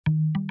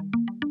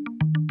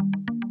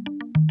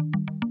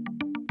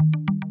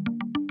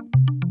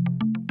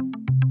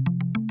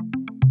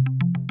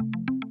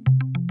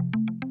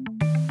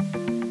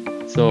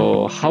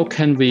So how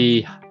can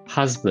we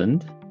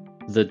husband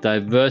the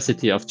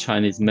diversity of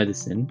Chinese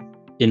medicine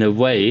in a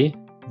way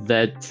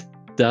that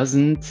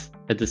doesn't,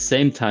 at the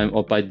same time,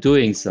 or by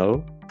doing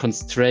so,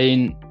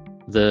 constrain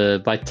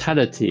the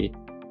vitality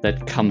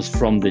that comes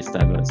from this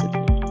diversity?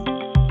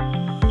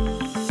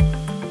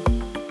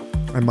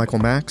 I'm Michael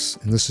Max,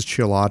 and this is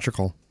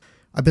Qiological.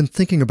 I've been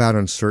thinking about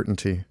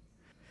uncertainty.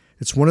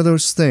 It's one of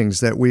those things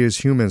that we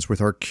as humans,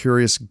 with our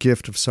curious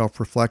gift of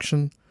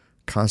self-reflection,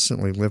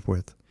 constantly live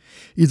with.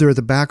 Either at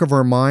the back of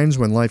our minds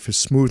when life is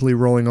smoothly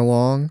rolling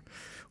along,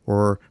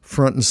 or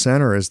front and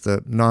center as the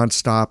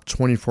nonstop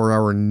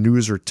 24-hour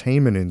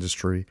newsertainment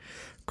industry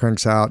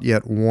cranks out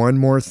yet one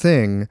more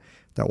thing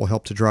that will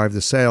help to drive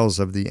the sales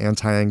of the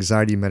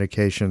anti-anxiety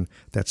medication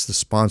that's the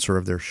sponsor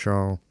of their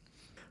show.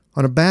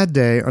 On a bad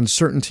day,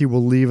 uncertainty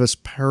will leave us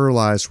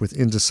paralyzed with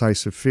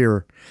indecisive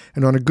fear,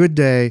 and on a good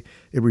day,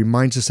 it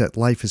reminds us that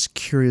life is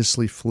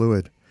curiously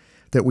fluid,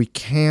 that we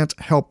can't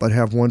help but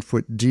have one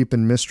foot deep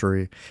in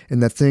mystery,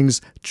 and that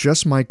things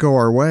just might go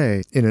our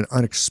way in an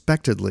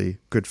unexpectedly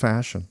good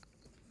fashion.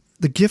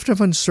 The gift of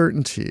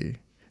uncertainty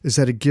is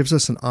that it gives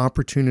us an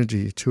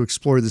opportunity to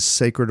explore the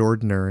sacred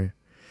ordinary.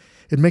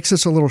 It makes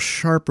us a little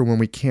sharper when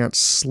we can't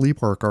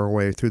sleepwalk our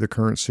way through the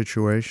current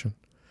situation.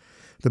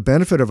 The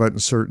benefit of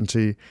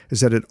uncertainty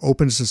is that it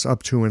opens us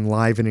up to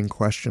enlivening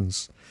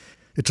questions.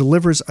 It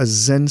delivers a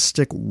Zen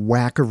stick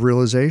whack of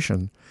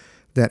realization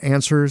that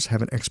answers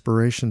have an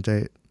expiration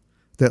date,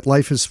 that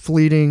life is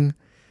fleeting,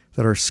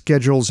 that our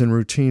schedules and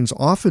routines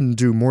often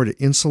do more to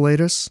insulate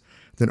us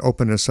than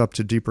open us up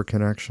to deeper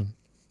connection.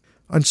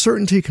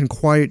 Uncertainty can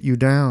quiet you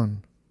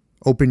down,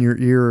 open your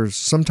ears,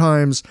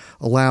 sometimes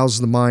allows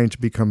the mind to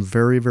become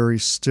very, very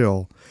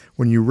still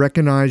when you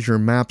recognize your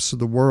maps of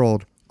the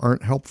world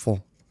aren't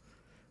helpful.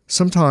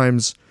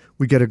 Sometimes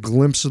we get a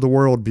glimpse of the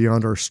world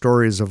beyond our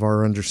stories of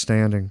our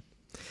understanding.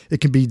 It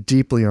can be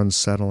deeply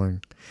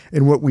unsettling,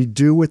 and what we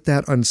do with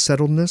that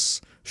unsettledness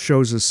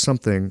shows us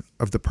something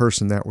of the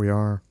person that we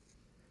are.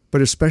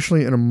 But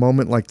especially in a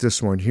moment like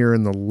this one, here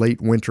in the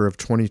late winter of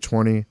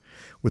 2020,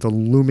 with a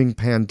looming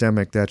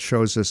pandemic that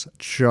shows us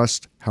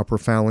just how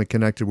profoundly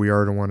connected we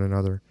are to one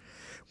another,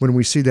 when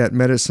we see that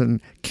medicine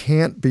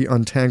can't be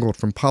untangled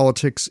from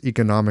politics,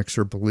 economics,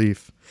 or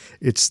belief,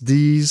 it's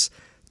these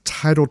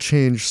tidal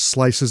change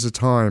slices of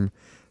time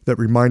that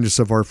remind us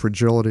of our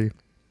fragility,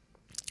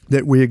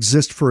 that we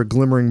exist for a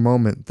glimmering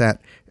moment,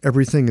 that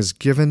everything is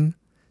given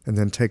and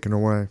then taken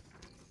away.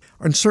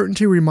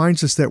 Uncertainty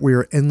reminds us that we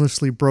are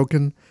endlessly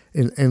broken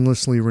and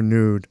endlessly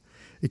renewed.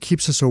 It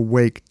keeps us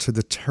awake to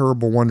the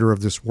terrible wonder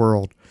of this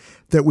world,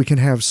 that we can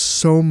have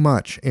so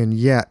much and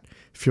yet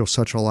feel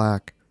such a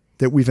lack,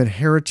 that we've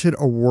inherited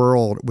a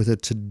world with a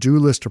to-do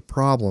list of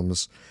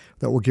problems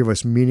that will give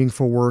us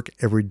meaningful work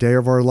every day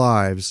of our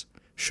lives,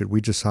 should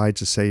we decide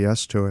to say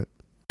yes to it.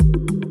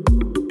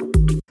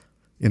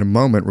 In a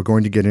moment, we're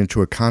going to get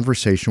into a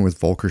conversation with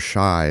Volker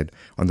Scheid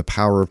on the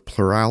power of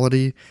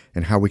plurality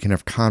and how we can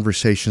have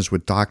conversations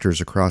with doctors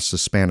across the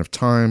span of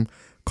time,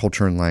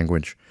 culture, and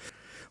language.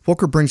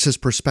 Volker brings his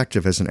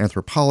perspective as an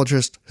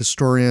anthropologist,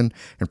 historian,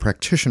 and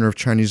practitioner of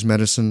Chinese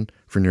medicine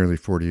for nearly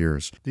 40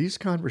 years. These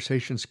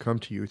conversations come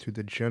to you through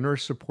the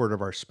generous support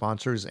of our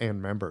sponsors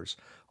and members.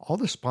 All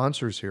the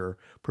sponsors here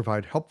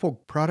provide helpful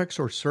products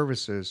or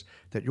services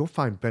that you'll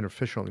find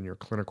beneficial in your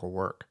clinical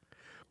work.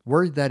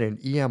 Worried that an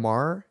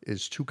EMR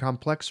is too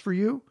complex for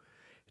you?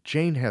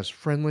 Jane has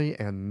friendly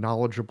and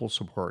knowledgeable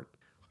support.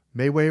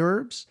 Mayway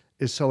Herbs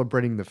is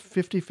celebrating the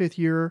 55th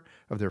year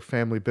of their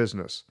family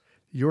business.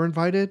 You're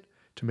invited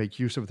to make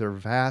use of their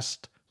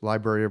vast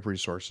library of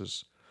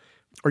resources.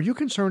 Are you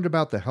concerned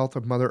about the health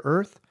of Mother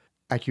Earth?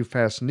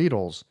 AccuFast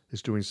Needles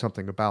is doing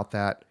something about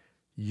that.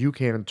 You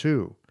can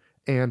too.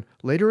 And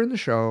later in the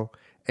show,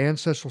 Ann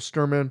Cecil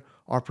Sturman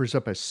offers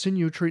up a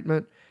sinew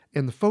treatment,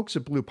 and the folks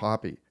at Blue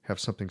Poppy have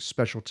something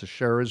special to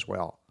share as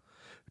well.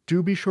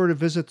 Do be sure to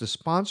visit the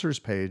sponsors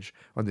page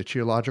on the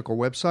Qiological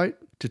website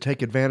to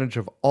take advantage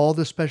of all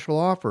the special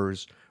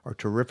offers our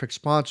terrific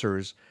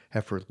sponsors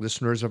have for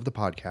listeners of the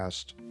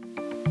podcast.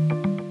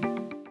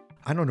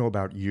 I don't know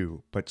about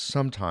you, but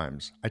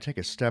sometimes I take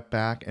a step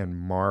back and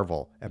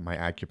marvel at my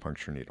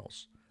acupuncture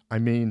needles. I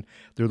mean,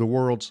 they're the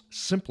world's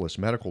simplest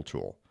medical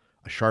tool.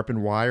 A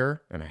sharpened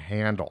wire and a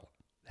handle.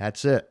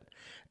 That's it.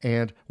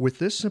 And with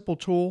this simple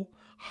tool,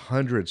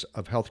 hundreds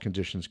of health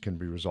conditions can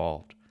be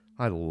resolved.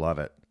 I love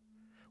it.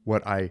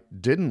 What I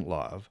didn't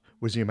love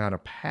was the amount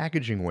of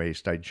packaging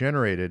waste I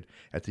generated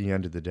at the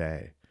end of the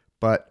day.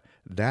 But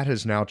that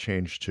has now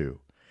changed too.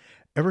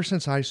 Ever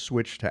since I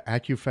switched to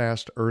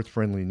AccuFast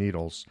earth-friendly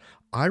needles,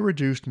 I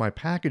reduced my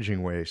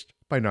packaging waste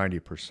by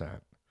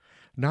 90%.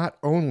 Not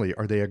only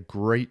are they a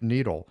great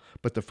needle,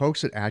 but the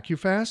folks at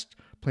AccuFast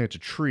plant a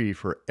tree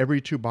for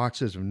every 2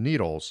 boxes of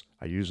needles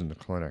I use in the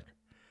clinic.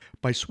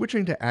 By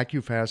switching to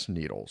AccuFast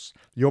needles,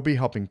 you'll be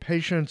helping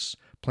patients,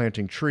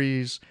 planting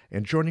trees,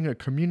 and joining a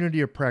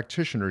community of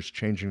practitioners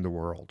changing the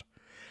world.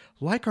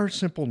 Like our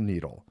simple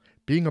needle,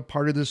 being a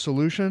part of the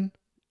solution,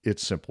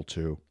 it's simple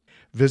too.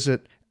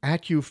 Visit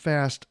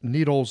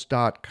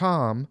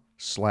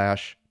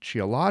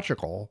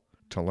AccuFastNeedles.com/Qiological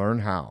to learn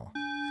how.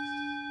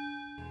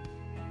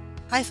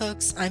 Hi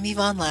folks, I'm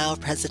Yvonne Lau,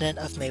 president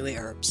of Mayway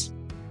Herbs.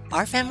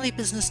 Our family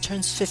business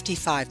turns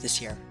 55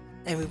 this year,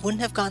 and we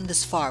wouldn't have gotten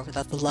this far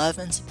without the love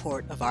and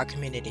support of our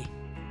community.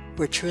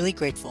 We're truly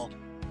grateful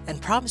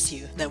and promise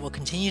you that we'll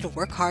continue to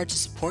work hard to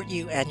support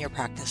you and your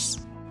practice.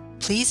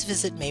 Please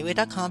visit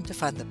Mayway.com to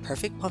find the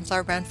perfect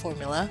Plumflower brand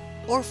formula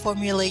or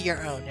formulate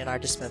your own in our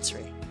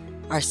dispensary.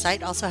 Our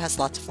site also has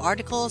lots of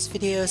articles,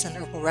 videos, and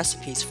herbal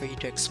recipes for you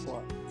to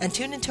explore. And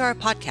tune into our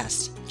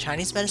podcast,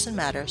 Chinese Medicine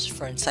Matters,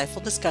 for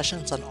insightful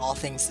discussions on all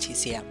things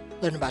TCM.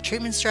 Learn about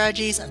treatment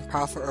strategies and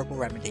powerful herbal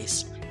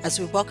remedies. As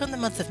we welcome the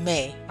month of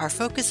May, our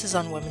focus is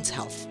on women's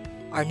health.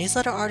 Our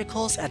newsletter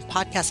articles and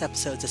podcast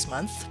episodes this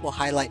month will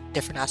highlight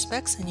different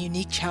aspects and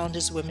unique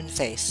challenges women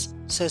face,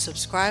 so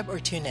subscribe or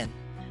tune in.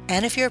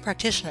 And if you're a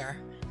practitioner,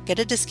 get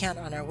a discount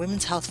on our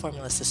women's health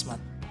formulas this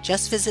month.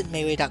 Just visit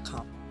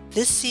Mayway.com.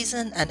 This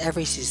season and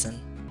every season,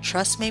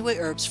 trust Mayway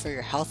Herbs for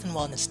your health and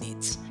wellness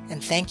needs,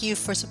 and thank you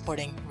for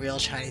supporting Real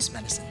Chinese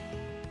Medicine.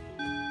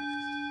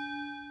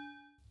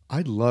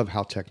 I love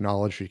how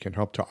technology can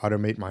help to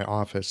automate my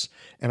office,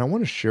 and I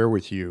want to share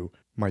with you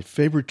my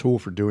favorite tool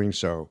for doing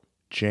so,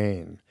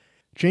 Jane.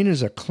 Jane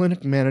is a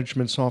clinic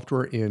management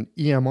software in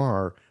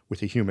EMR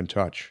with a human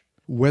touch.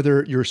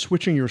 Whether you're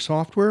switching your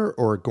software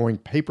or going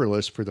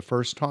paperless for the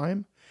first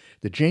time,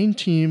 the Jane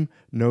team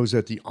knows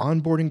that the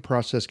onboarding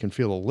process can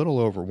feel a little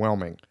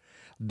overwhelming.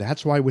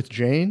 That's why with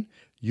Jane,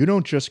 you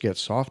don't just get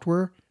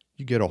software,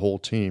 you get a whole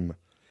team.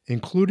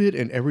 Included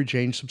in every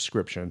Jane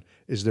subscription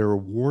is their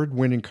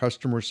award-winning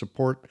customer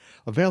support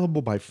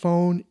available by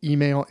phone,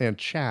 email, and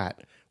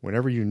chat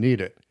whenever you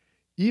need it,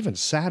 even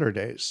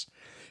Saturdays.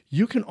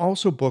 You can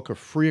also book a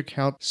free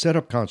account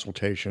setup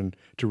consultation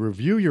to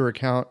review your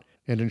account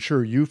and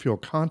ensure you feel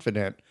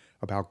confident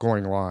about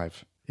going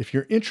live. If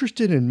you're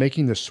interested in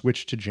making the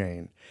switch to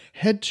Jane,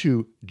 head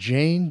to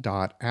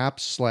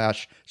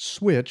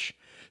jane.app/switch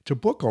to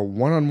book a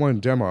one-on-one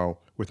demo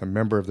with a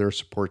member of their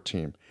support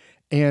team.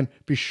 And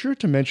be sure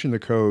to mention the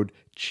code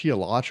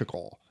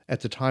QIOLOGICAL at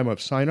the time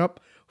of sign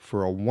up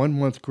for a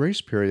 1-month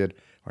grace period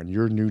on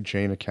your new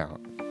Jane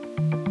account.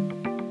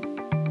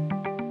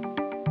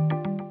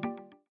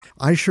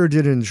 I sure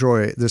did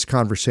enjoy this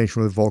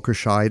conversation with Volker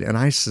Scheid, and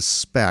I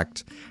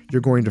suspect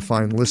you're going to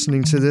find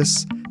listening to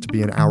this to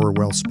be an hour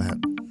well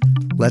spent.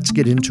 Let's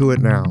get into it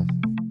now.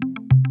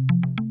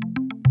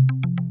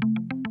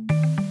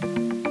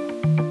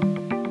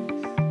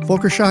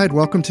 Volker Scheid,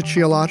 welcome to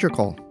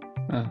Qiological.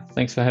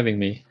 Thanks for having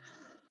me.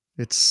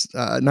 It's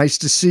nice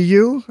to see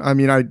you. I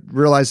mean, I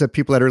realize that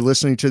people that are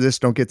listening to this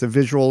don't get the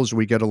visuals.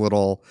 We get a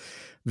little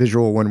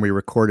visual when we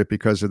record it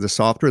because of the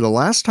software. The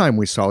last time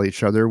we saw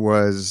each other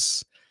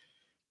was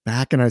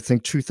back in, I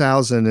think,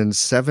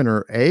 2007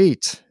 or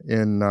 8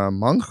 in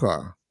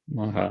Menghe.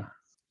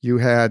 You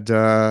had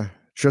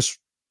just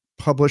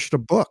published a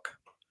book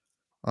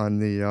on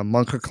the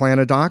Menghe clan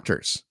of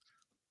doctors.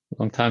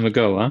 A long time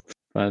ago, huh?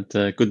 But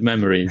good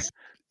memories.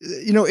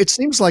 You know, it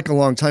seems like a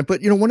long time,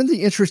 but, you know, one of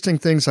the interesting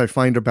things I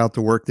find about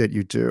the work that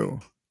you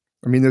do,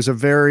 I mean, there's a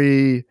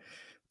very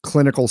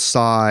clinical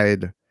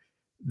side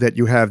that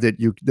you have that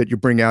you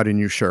bring out and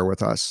you share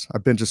with us.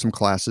 I've been to some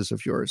classes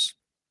of yours.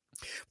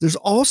 There's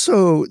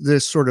also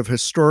this sort of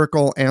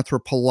historical,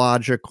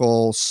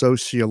 anthropological,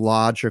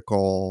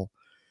 sociological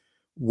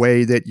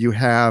way that you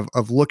have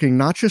of looking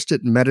not just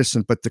at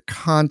medicine, but the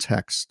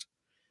context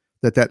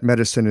that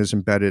medicine is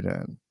embedded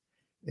in.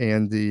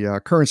 And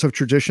the Currents of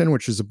Tradition,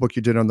 which is a book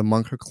you did on the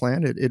Menghe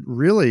clan, it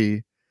really,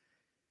 I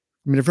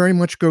mean, it very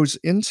much goes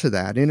into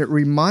that. And it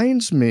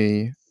reminds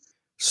me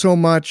so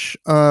much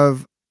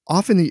of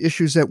often the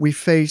issues that we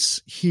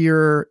face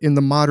here in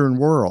the modern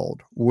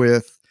world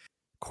with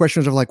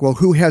questions of like, well,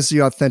 who has the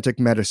authentic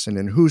medicine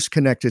and who's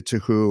connected to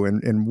who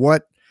and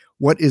what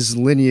is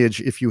lineage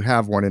if you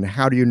have one and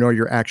how do you know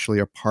you're actually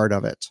a part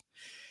of it?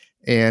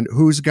 And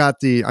who's got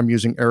the, I'm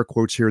using air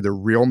quotes here, the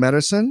real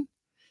medicine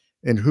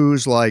and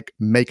who's like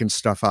making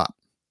stuff up.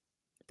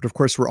 But of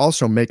course, we're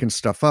also making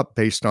stuff up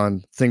based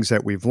on things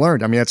that we've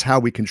learned. I mean, that's how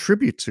we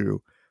contribute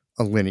to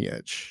a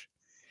lineage.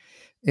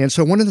 And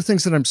so one of the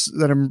things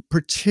that I'm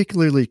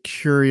particularly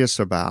curious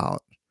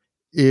about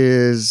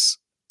is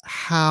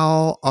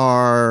how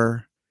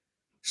our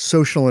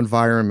social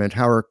environment,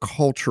 how our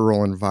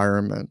cultural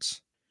environment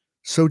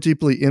so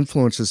deeply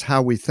influences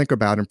how we think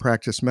about and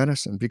practice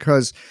medicine.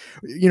 Because,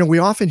 you know, we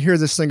often hear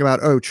this thing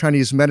about, oh,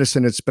 Chinese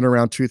medicine, it's been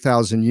around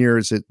 2,000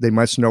 years. They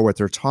must know what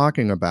they're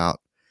talking about.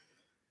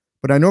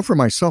 But I know for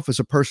myself as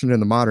a person in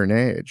the modern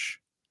age,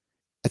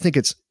 I think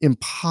it's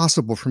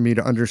impossible for me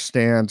to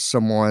understand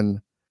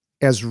someone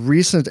as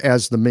recent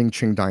as the Ming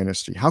Qing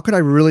dynasty. How could I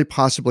really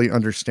possibly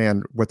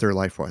understand what their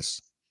life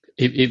was?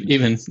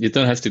 Even you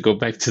don't have to go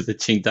back to the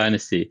Qing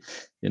dynasty.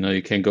 You know,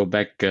 you can go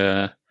back.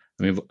 I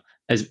mean,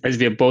 as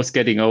we are both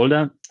getting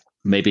older,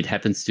 maybe it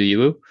happens to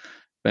you.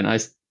 When I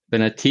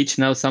teach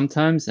now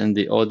sometimes, and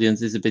the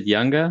audience is a bit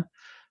younger,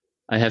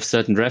 I have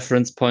certain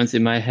reference points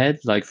in my head.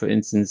 Like for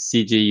instance,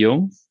 C.G.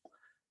 Jung.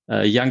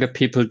 Younger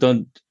people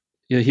don't.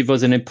 You know, he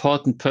was an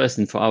important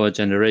person for our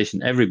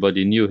generation.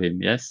 Everybody knew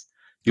him. Yes.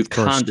 You Of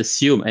course. can't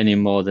assume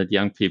anymore that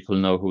young people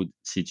know who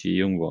C.G.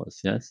 Jung was.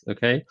 Yes.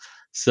 Okay.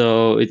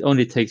 So it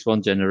only takes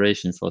one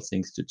generation for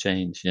things to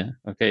change. Yeah.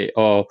 Okay.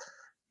 Or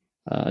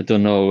I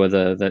don't know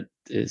whether that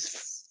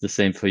is the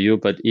same for you,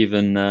 but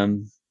even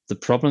the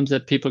problems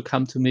that people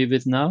come to me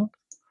with now,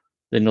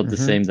 they're not the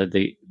same that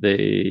they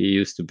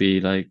used to be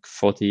like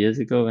 40 years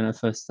ago when I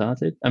first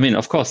started. I mean,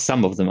 of course,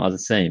 some of them are the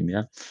same.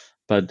 Yeah.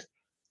 But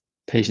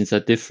patients are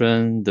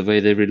different. The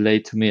way they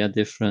relate to me are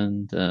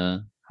different.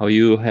 How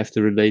you have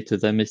to relate to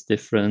them is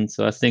different.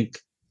 So I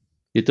think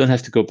you don't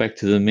have to go back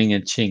to the Ming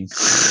and Qing.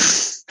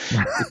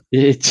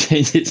 it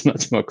changes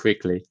much more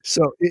quickly.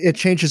 So it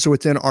changes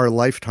within our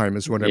lifetime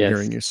is what I'm Yes.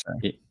 hearing you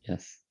say.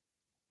 Yes.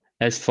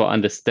 As for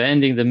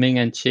understanding the Ming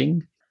and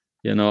Qing,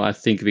 I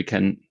think we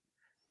can,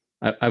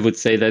 I would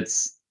say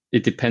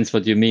it depends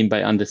what you mean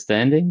by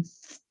understanding.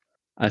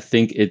 I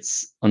think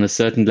it's on a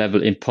certain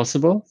level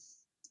impossible.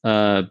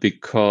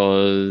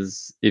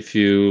 Because if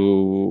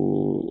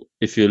you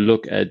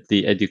look at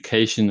the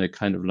education, a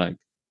kind of like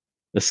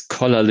the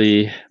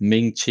scholarly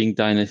Ming Qing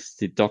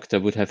dynasty doctor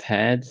would have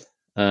had,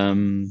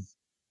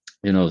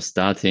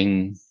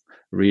 starting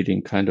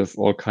reading kind of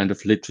all kind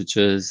of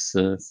literatures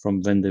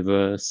from when they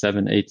were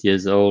 7-8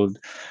 years old,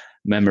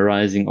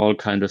 memorizing all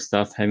kind of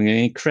stuff, having an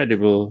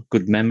incredible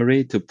good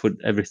memory to put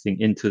everything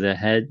into their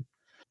head,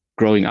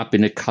 growing up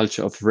in a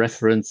culture of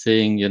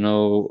referencing,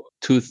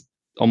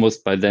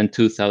 almost by then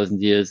 2,000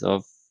 years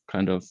of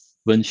kind of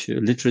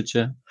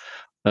literature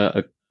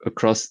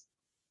across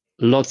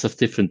lots of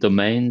different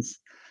domains,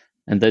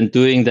 and then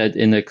doing that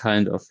in a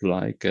kind of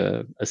like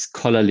a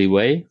scholarly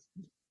way,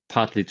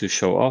 partly to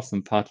show off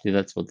and partly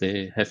that's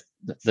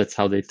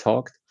how they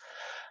talked.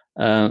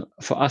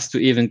 For us to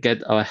even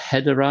get our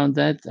head around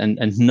that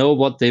and know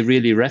what they're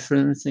really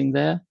referencing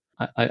there,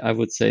 I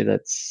would say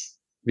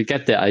we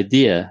get the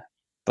idea,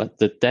 but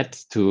the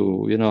depth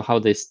to how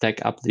they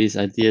stack up these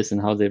ideas and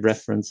how they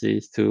reference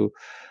these to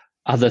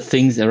other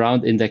things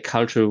around in their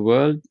cultural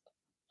world,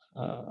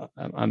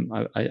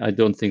 I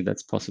don't think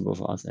that's possible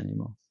for us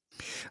anymore.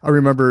 I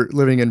remember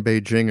living in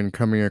Beijing and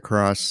coming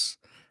across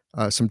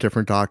some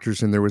different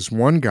doctors, and there was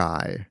one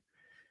guy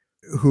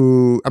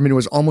who, it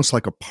was almost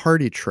like a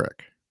party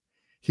trick.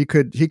 He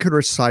could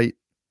recite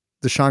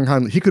the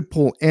Shanghan. He could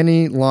pull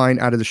any line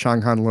out of the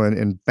Shanghan Lun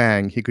and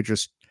bang, he could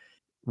just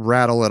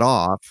rattle it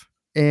off.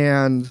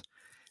 And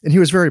he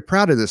was very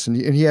proud of this, and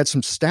he had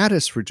some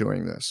status for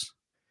doing this.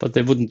 But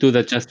they wouldn't do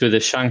that just with the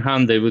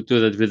Shanghan. They would do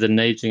that with the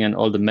Neijing and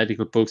all the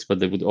medical books, but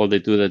they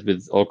do that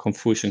with all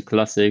Confucian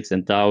classics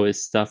and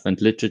Taoist stuff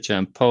and literature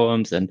and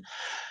poems and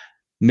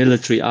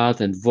military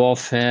art and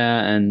warfare.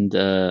 And,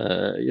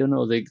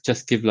 they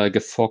just give like a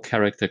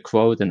 4-character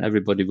quote and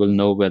everybody will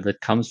know where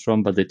that comes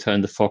from, but they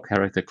turn the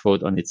 4-character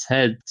quote on its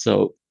head.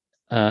 So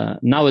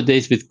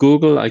nowadays with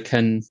Google, I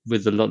can,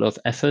 with a lot of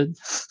effort,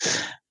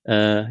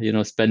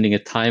 spending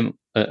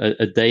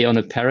a day on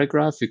a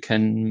paragraph, you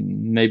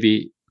can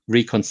maybe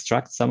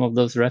reconstruct some of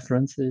those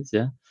references,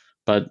 yeah,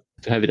 but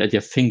to have it at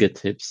your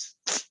fingertips,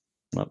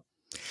 well.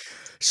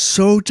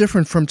 So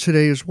different from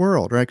today's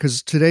world, right?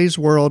 Because today's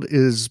world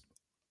is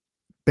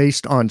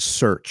based on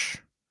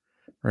search,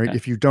 right? Yeah.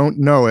 If you don't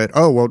know it,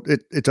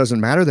 it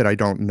doesn't matter that I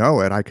don't know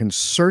it. I can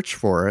search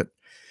for it.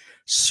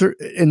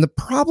 And the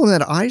problem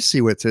that I see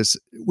with this,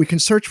 we can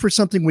search for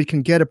something, we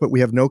can get it, but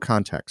we have no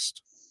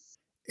context.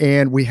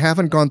 And we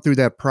haven't gone through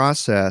that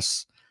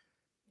process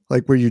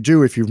like where you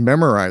do if you've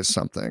memorized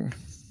something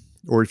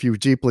or if you've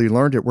deeply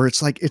learned it, where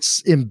it's like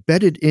it's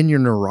embedded in your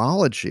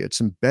neurology,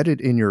 it's embedded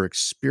in your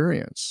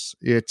experience,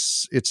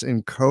 it's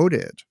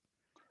encoded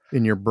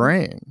in your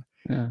brain.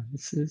 Yeah,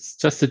 it's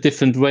just a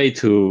different way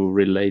to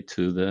relate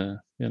to the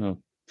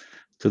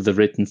to the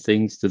written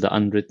things, to the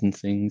unwritten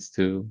things,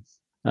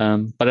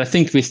 but I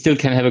think we still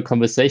can have a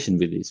conversation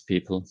with these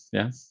people,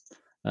 yeah.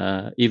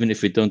 Even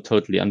if we don't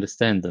totally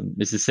understand them.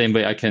 It's the same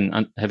way I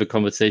can have a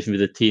conversation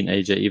with a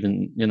teenager,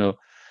 even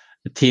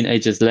a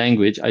teenager's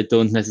language I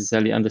don't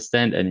necessarily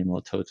understand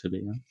anymore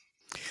totally. Yeah?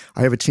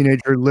 I have a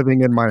teenager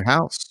living in my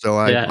house, so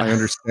I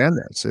understand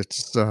this.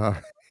 It's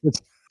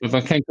if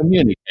I can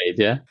communicate,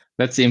 yeah,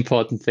 that's the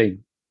important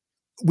thing.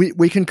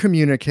 We can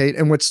communicate,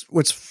 and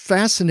what's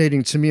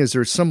fascinating to me is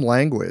there's some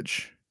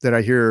language that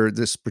I hear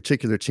this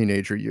particular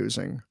teenager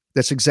using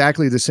that's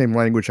exactly the same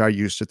language I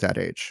used at that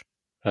age.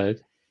 Right.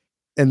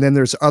 And then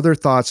there's other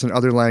thoughts and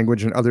other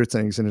language and other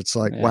things, and it's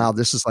like, wow,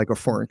 this is like a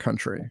foreign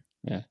country.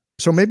 Yeah.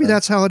 So maybe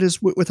that's how it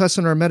is with us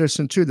in our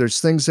medicine too.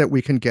 There's things that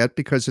we can get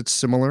because it's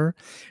similar,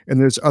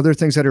 and there's other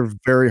things that are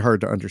very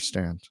hard to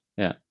understand.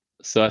 Yeah.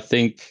 So I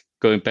think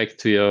going back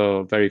to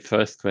your very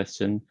first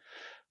question,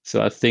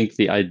 so I think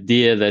the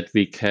idea that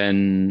we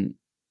can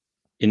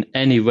in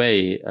any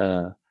way,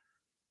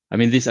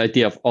 this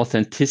idea of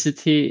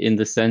authenticity in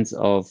the sense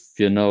of,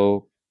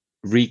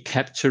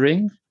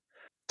 recapturing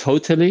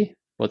totally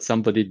what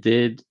somebody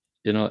did,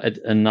 at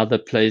another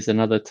place,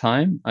 another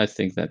time, I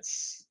think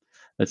that's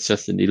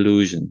just an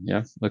illusion.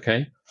 Yeah.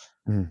 Okay.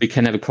 We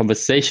can have a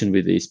conversation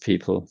with these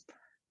people,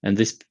 and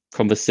this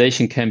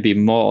conversation can be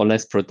more or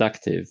less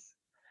productive.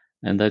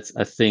 And that's,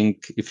 I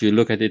think, if you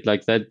look at it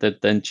like that,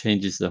 that then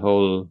changes the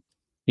whole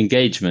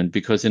engagement,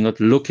 because you're not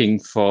looking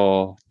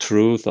for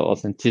truth or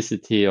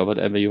authenticity or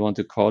whatever you want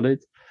to call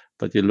it,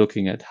 but you're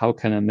looking at how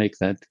can I make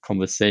that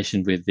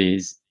conversation with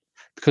these,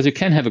 because you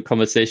can have a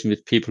conversation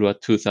with people who are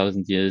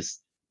 2000 years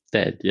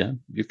dead. Yeah,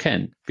 you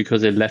can,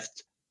 because they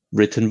left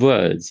written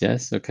words.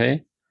 Yes.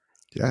 Okay.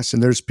 Yes,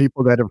 and there's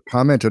people that have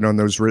commented on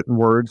those written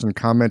words and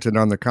commented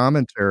on the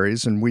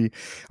commentaries. And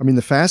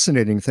the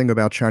fascinating thing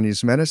about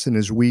Chinese medicine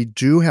is we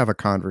do have a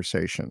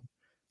conversation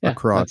Yeah, that's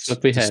across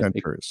what we the have.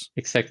 centuries.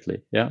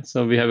 Exactly. Yeah.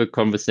 So we have a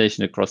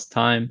conversation across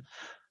time.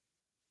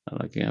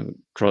 Like you have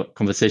a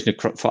conversation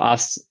for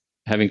us,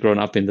 having grown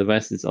up in the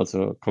West, it's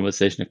also a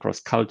conversation across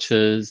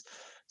cultures.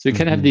 So you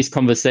can have these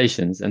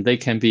conversations, and they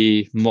can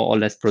be more or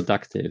less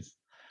productive.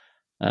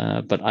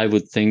 But I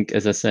would think,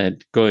 as I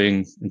said,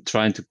 going and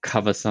trying to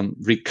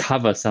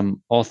recover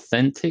some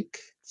authentic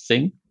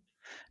thing,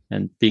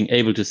 and being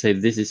able to say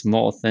this is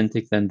more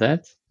authentic than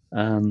that.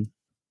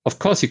 Of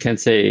course, you can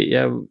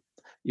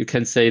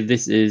say,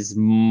 this is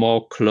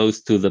more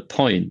close to the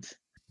point,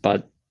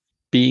 but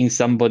being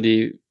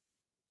somebody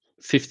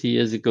 50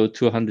 years ago,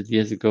 200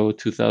 years ago,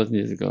 2000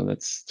 years ago,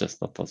 that's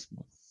just not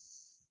possible.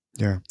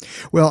 Yeah.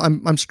 Well,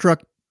 I'm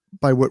struck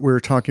by what we were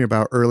talking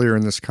about earlier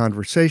in this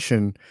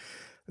conversation,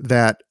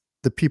 that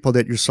the people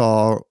that you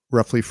saw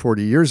roughly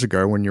 40 years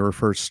ago when you were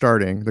first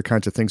starting, the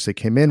kinds of things they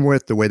came in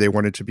with, the way they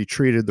wanted to be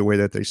treated, the way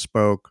that they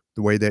spoke,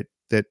 the way that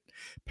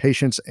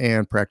patients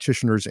and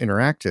practitioners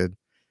interacted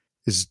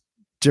is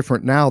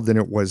different now than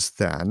it was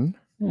then.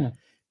 Yeah.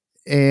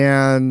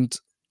 And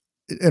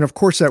of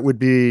course that would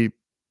be,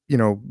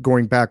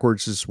 going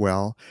backwards as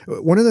well.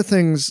 One of the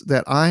things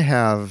that I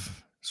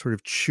have sort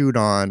of chewed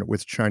on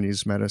with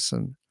Chinese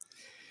medicine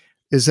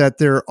is that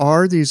there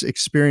are these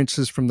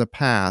experiences from the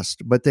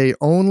past, but they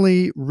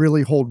only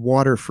really hold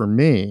water for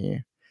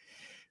me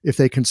if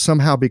they can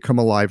somehow become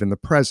alive in the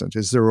present.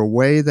 Is there a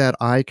way that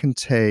I can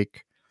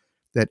take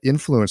that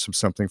influence of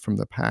something from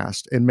the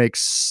past and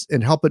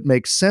help it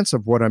make sense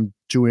of what I'm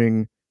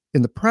doing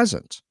in the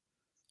present?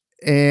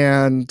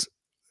 And,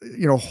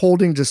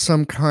 holding to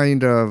some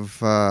kind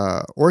of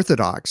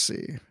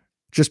orthodoxy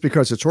just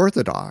because it's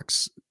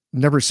orthodox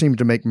never seemed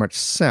to make much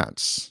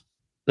sense.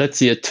 That's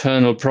the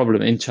eternal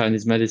problem in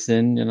Chinese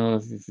medicine.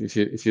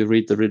 If you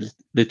read the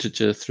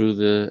literature through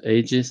the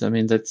ages, I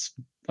mean, that's,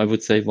 I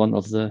would say, one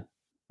of the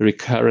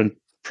recurrent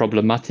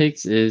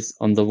problematics is,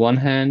 on the one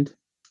hand,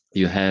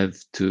 you have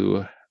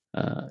to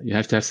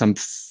have some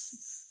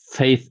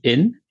faith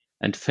in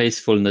and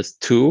faithfulness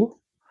to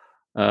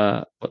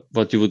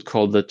what you would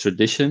call the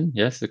tradition.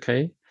 Yes,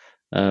 okay,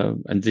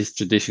 and this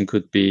tradition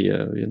could be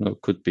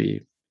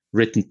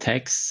written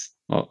text,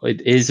 or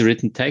it is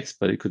written text,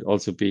 but it could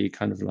also be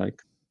kind of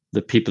like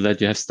the people that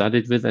you have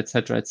studied with,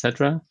 etc.,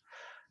 etc.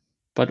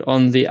 But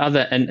on the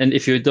other, and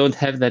if you don't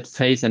have that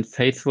faith and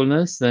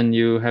faithfulness, then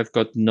you have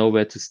got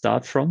nowhere to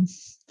start from.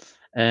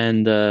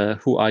 And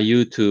who are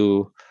you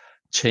to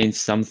change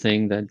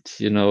something that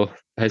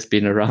has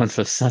been around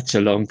for such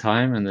a long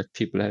time, and that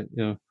people have,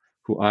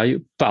 who are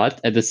you? But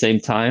at the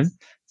same time,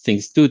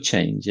 things do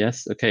change.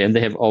 Yes, okay, and they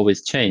have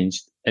always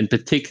changed, and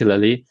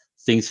particularly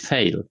things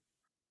fail.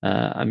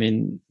 I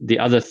mean, the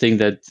other thing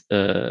that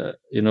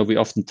we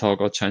often talk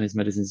about, Chinese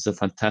medicine is so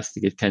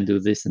fantastic, it can do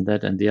this and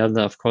that and the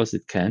other. Of course,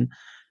 it can.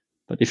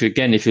 But if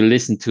you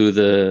listen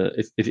to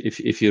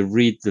if you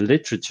read the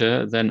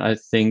literature, then I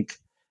think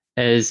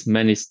as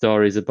many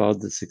stories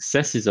about the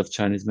successes of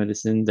Chinese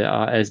medicine, there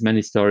are as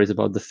many stories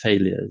about the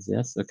failures.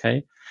 Yes,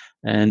 okay,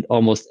 and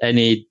almost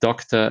any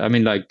doctor. I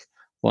mean, like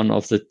one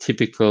of the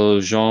typical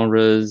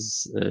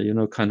genres,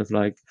 kind of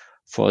like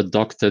for a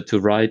doctor to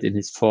write in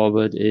his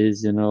foreword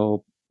is,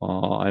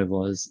 I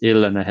was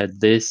ill and I had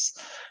this,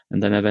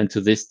 and then I went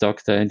to this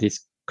doctor and he's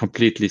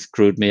completely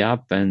screwed me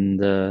up, and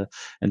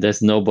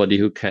there's nobody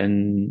who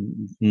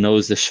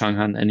knows the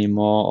Shanghan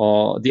anymore,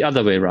 or the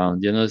other way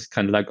around. It's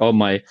kind of like, oh,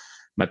 my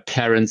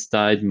parents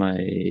died,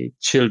 my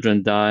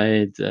children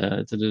died,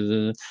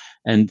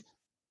 and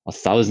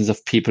thousands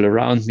of people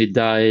around me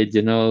died.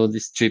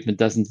 This treatment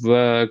doesn't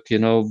work.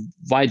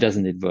 Why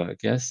doesn't it work?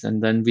 Yes,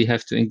 and then we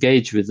have to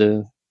engage with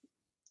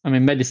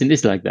medicine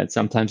is like that.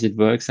 Sometimes it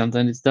works,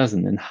 sometimes it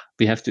doesn't. And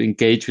we have to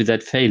engage with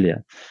that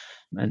failure.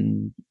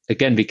 And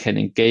again, we can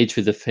engage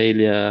with the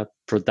failure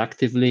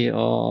productively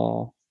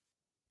or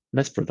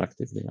less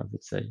productively, I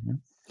would say.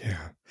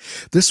 Yeah.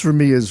 This for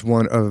me is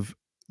one of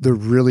the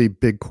really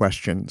big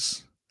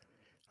questions.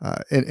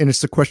 And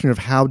it's the question of,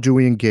 how do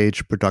we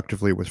engage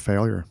productively with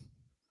failure?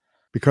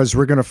 Because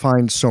we're going to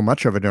find so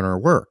much of it in our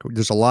work.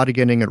 There's a lot of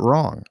getting it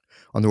wrong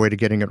on the way to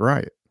getting it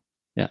right.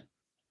 Yeah.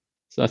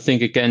 So I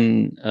think,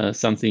 again,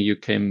 something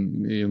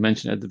you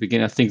mentioned at the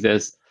beginning, I think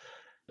there's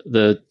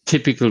the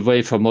typical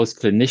way for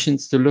most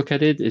clinicians to look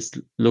at it is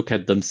look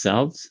at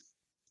themselves.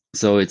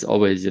 So it's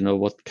always,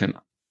 what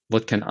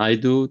can I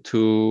do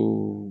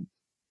to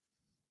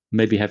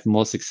maybe have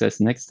more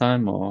success next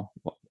time, or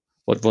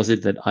what was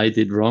it that I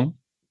did wrong?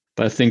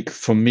 But I think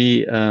for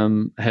me,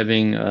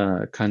 having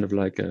kind of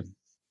like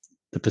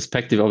the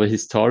perspective of a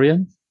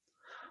historian,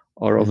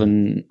 or of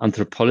an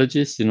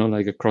anthropologist,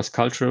 like a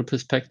cross-cultural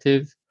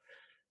perspective,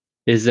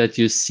 is that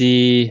you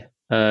see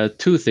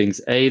two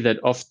things. A, that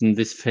often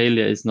this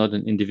failure is not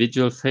an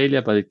individual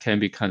failure, but it can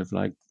be kind of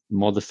like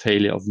more the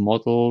failure of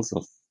models,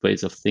 of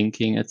ways of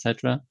thinking,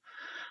 etc.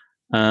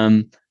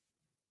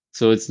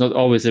 So it's not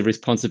always a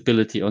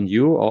responsibility on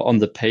you or on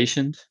the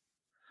patient.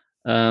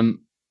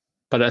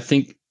 But I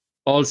think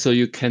also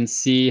you can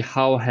see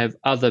how have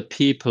other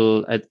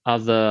people at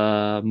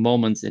other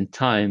moments in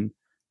time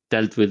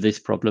dealt with this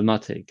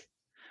problematic,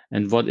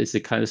 and what is the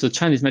kind of, so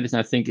Chinese medicine,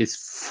 I think, is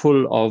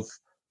full of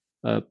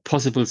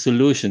possible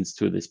solutions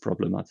to this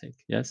problematic.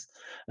 Yes,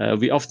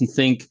 we often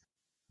think,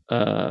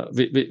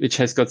 which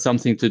has got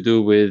something to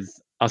do with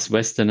us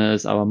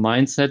Westerners, our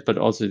mindset, but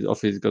also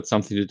obviously got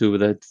something to do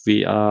with that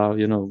we are,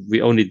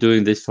 we only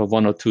doing this for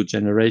 1 or 2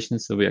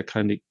 generations, so we are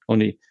kind of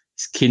only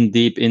skin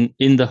deep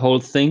in the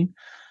whole thing.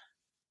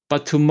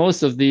 But to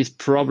most of these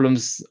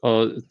problems,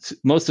 or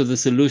most of the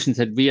solutions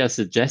that we are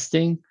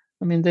suggesting,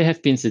 I mean, they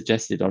have been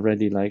suggested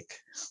already like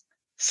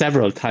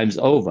several times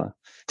over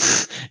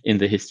in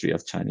the history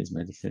of Chinese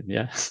medicine.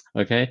 Yeah.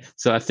 Okay.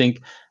 So I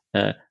think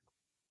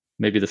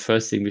maybe the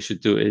first thing we should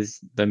do is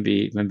when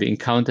we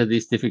encounter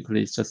these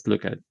difficulties, just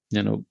look at,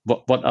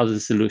 what are the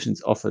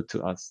solutions offered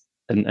to us,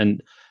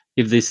 and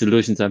if these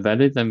solutions are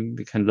valid, then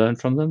we can learn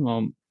from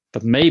them.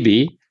 But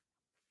maybe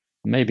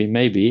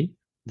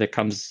there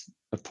comes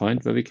a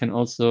point where we can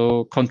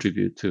also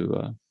contribute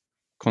to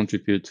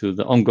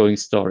the ongoing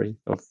story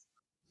of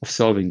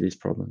solving these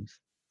problems.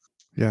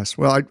 Yes.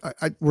 Well,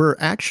 we're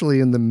actually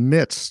in the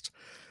midst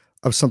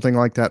of something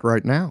like that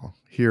right now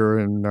here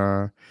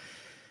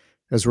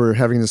as we're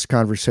having this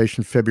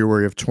conversation,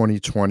 February of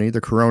 2020. The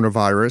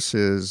coronavirus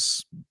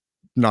is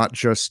not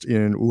just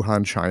in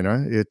Wuhan,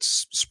 China.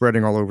 It's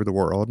spreading all over the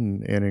world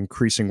and in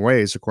increasing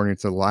ways, according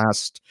to the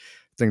last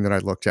thing that I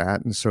looked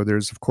at. And so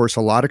there's, of course,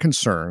 a lot of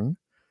concern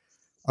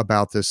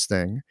about this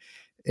thing.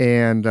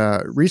 And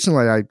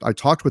recently I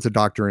talked with a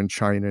doctor in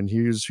China, and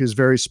he was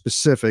very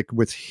specific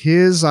with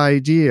his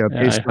idea.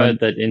 Yeah, I heard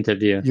that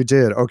interview. You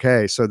did?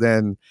 Okay. So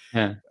then,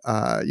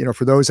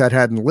 for those that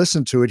hadn't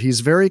listened to it,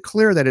 he's very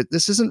clear that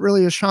this isn't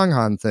really a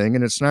Shanghan thing,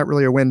 and it's not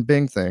really a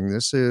Wenbing thing.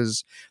 This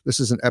is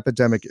an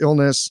epidemic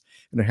illness,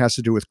 and it has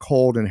to do with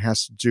cold, and it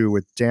has to do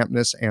with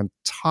dampness and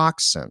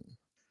toxin.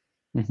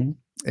 Mm-hmm.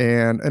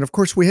 And of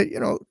course,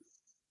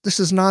 this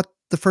is not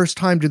the first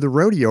time to the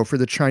rodeo for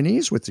the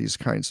Chinese with these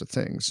kinds of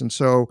things. And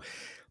so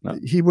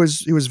he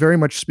was very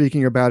much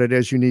speaking about it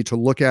as you need to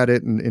look at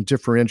it and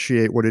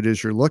differentiate what it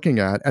is you're looking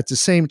at. At the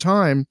same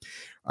time,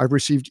 I've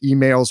received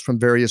emails from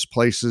various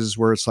places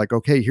where it's like,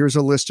 okay, here's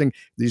a listing.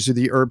 These are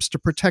the herbs to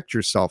protect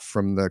yourself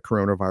from the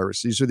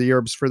coronavirus. These are the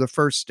herbs for the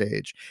first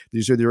stage.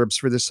 These are the herbs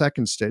for the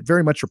second stage.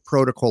 Very much a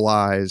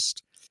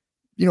protocolized,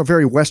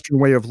 very Western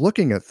way of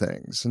looking at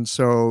things. And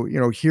so,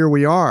 here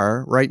we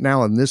are right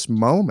now in this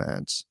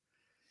moment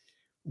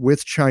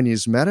with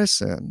Chinese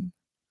medicine,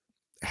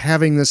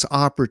 having this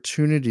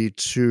opportunity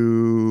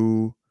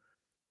to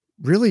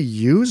really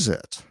use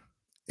it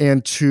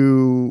and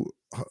to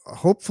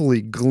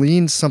hopefully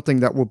glean something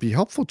that will be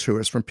helpful to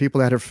us from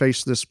people that have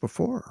faced this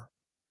before.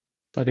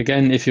 But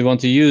again, if you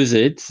want to use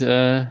it,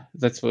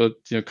 that's what,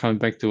 coming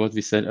back to what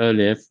we said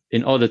earlier,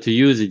 in order to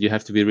use it, you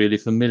have to be really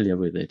familiar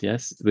with it.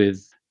 Yes.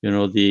 With,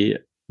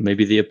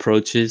 maybe the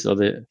approaches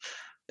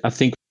I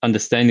think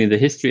understanding the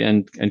history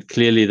and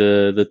clearly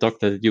the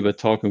doctor that you were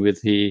talking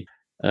with, he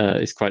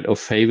is quite au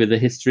fait with the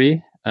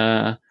history.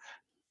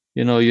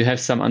 You have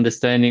some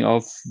understanding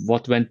of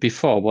what went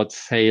before, what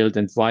failed,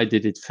 and why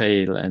did it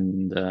fail,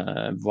 and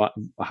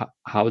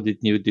how did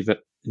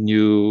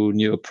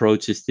new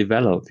approaches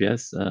develop.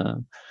 Yes,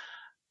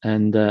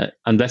 and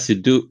unless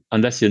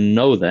you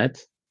know that,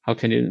 how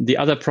can you? The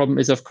other problem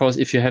is, of course,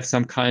 if you have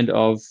some kind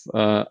of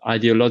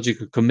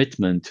ideological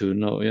commitment to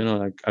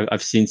like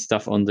I've seen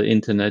stuff on the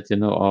internet,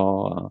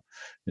 or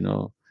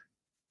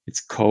it's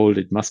cold,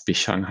 it must be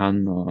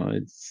Shanghan, or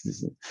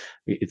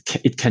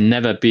it can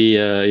never be,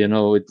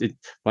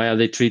 why are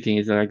they treating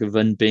it like a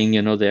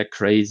Wenbing? They're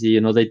crazy,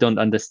 they don't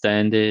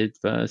understand it.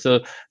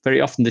 So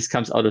very often this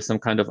comes out of some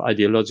kind of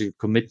ideological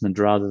commitment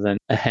rather than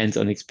a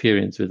hands-on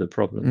experience with the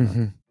problem.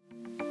 Mm-hmm.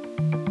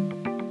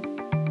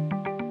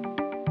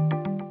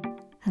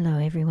 Hello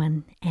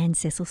everyone, Anne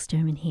Cecil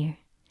Sturman here.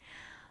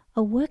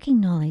 A working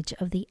knowledge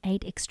of the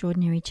 8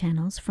 extraordinary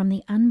channels from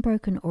the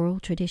unbroken oral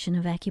tradition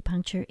of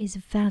acupuncture is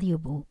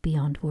valuable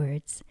beyond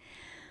words.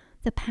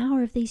 The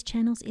power of these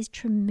channels is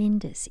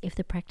tremendous if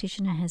the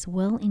practitioner has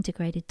well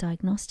integrated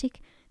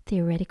diagnostic,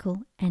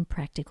 theoretical, and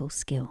practical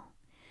skill.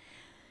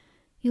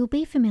 You'll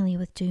be familiar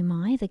with Du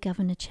Mai, the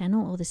governor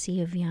channel, or the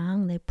Sea of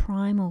Yang, the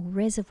primal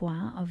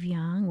reservoir of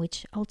Yang,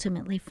 which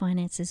ultimately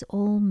finances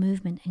all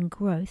movement and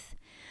growth.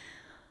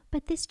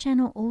 But this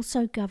channel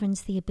also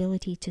governs the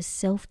ability to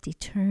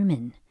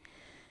self-determine.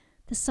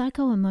 The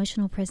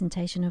psycho-emotional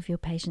presentation of your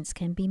patients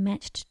can be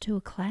matched to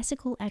a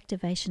classical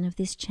activation of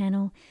this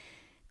channel,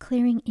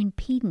 clearing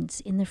impedance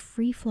in the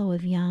free flow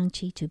of Yang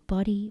Qi to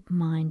body,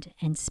 mind,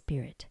 and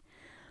spirit.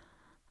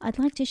 I'd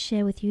like to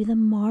share with you the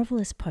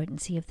marvelous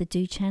potency of the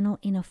Do channel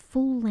in a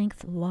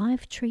full-length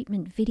live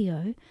treatment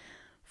video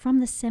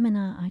from the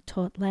seminar I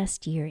taught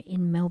last year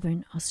in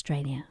Melbourne,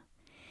 Australia.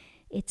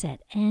 It's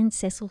at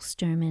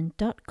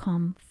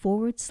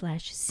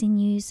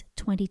AnneCecilSturman.com/Sinews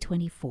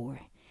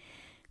 2024.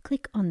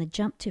 Click on the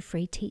Jump to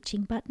Free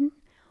Teaching button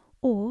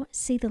or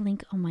see the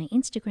link on my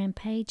Instagram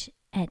page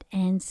at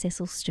Anne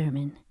Cecil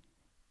Sturman.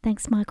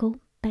 Thanks, Michael.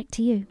 Back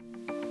to you.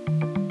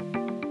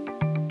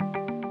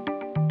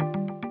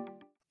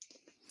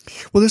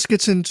 Well, this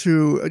gets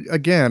into,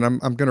 again, I'm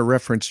going to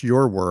reference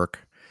your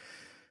work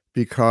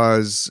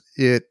because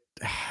it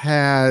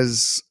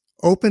has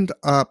opened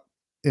up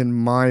in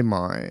my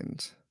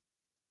mind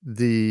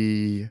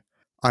the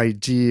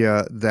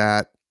idea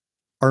that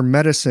our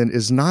medicine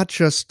is not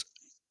just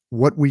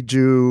what we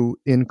do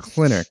in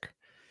clinic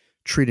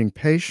treating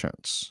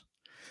patients.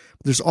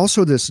 There's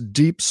also this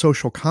deep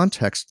social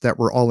context that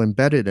we're all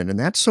embedded in, and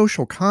that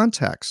social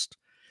context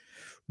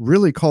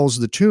really calls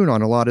the tune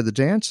on a lot of the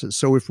dances.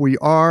 So if we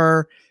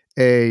are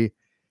a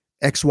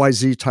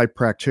XYZ type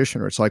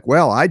practitioner, it's like,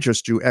 well, I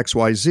just do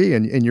XYZ,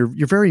 and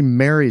you're very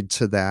married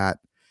to that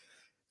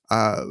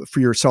for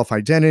your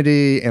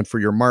self-identity and for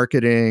your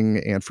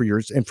marketing and for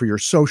your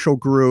social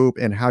group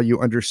and how you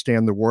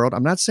understand the world.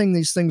 I'm not saying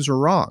these things are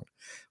wrong.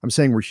 I'm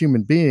saying we're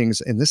human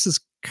beings, and this is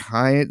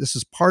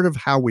part of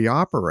how we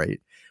operate.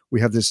 We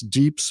have this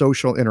deep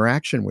social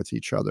interaction with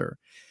each other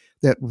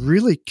that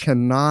really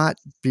cannot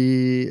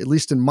be, at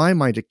least in my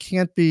mind, it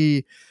can't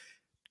be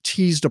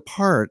teased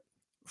apart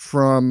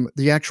from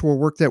the actual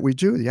work that we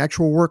do. The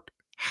actual work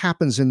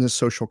happens in this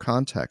social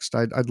context.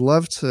 I'd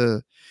love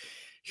to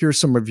hear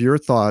some of your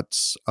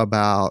thoughts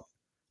about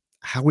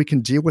how we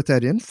can deal with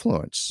that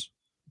influence,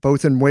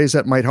 both in ways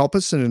that might help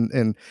us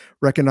and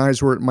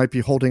recognize where it might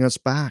be holding us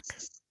back.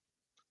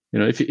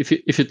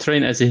 If you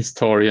train as a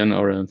historian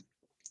or a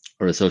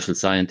social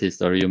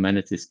scientist or a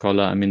humanities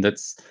scholar, I mean,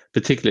 that's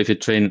particularly if you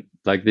train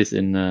like this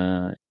in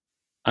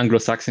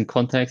Anglo-Saxon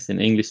context, in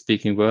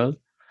English-speaking world.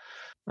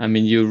 I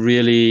mean, you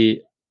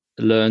really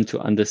learn to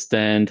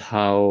understand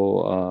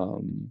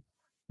how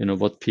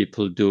what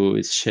people do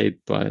is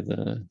shaped by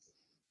the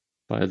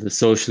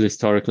social,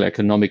 historical,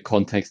 economic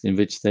context in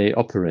which they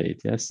operate.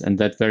 Yes, and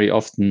that very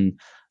often,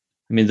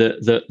 I mean,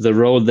 the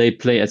role they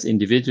play as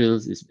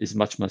individuals is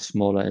much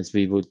smaller as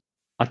we would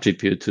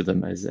attribute to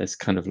them as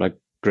kind of like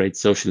great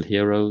social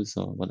heroes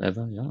or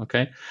whatever. Yeah,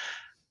 okay.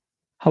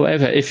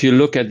 However, if you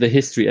look at the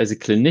history as a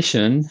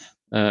clinician,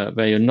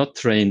 where you're not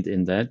trained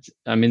in that,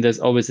 I mean, there's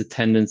always a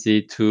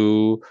tendency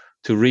to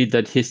read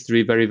that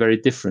history very, very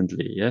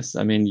differently. Yes,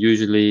 I mean,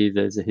 usually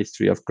there's a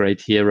history of great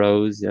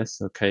heroes.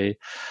 Yes, okay.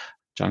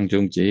 Zhang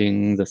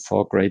Zhongjing, the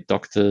 4 great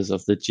doctors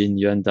of the Jin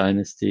Yuan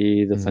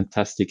dynasty, the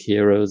fantastic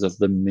heroes of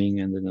the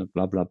Ming, and then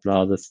blah blah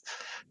blah, the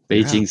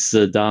Beijing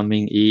Da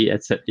Ming Yi,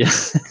 etc. Yeah,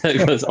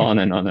 it goes on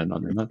and on and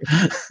on and on.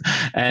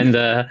 And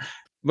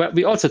well,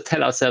 we also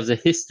tell ourselves a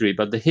history,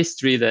 but the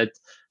history that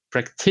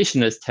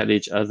practitioners tell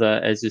each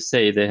other, as you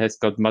say, there has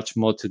got much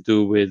more to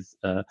do with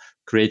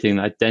creating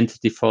an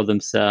identity for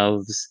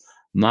themselves,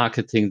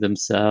 marketing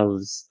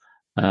themselves.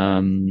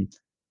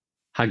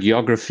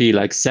 Hagiography,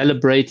 like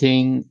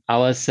celebrating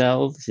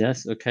ourselves,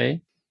 yes,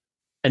 okay,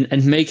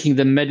 and making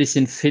the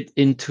medicine fit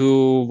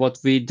into what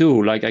we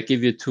do. Like I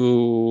give you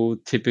 2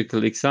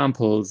 typical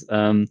examples.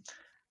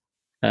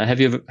 Have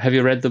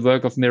you read the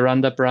work of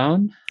Miranda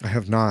Brown? I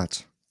have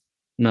not.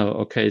 No,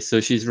 okay. So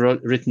she's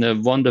written a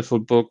wonderful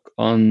book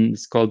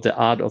it's called The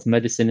Art of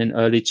Medicine in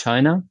Early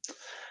China,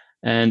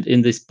 and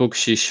in this book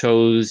she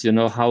shows,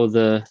 how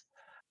the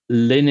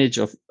lineage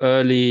of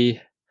early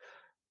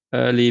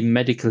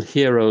medical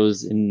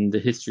heroes in the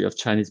history of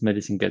Chinese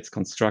medicine gets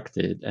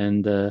constructed.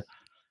 And the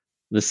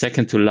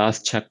second to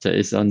last chapter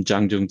is on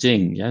Zhang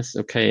Zhongjing. Yes,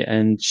 okay.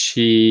 And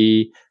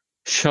she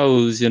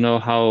shows,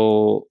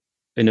 how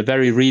in a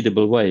very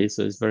readable way.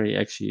 So it's very,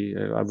 actually,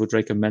 I would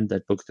recommend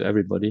that book to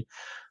everybody.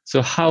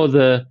 So how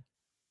the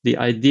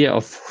idea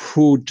of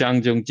who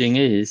Zhang Zhongjing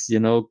is,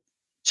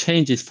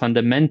 changes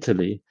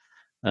fundamentally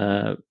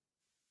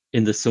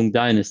in the Song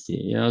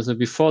dynasty. So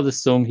before the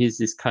Song, he's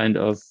this kind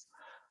of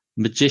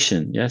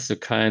magician, yes, so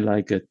kind of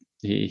like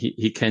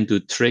he can do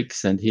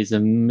tricks, and he's a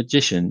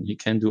magician. He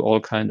can do all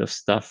kind of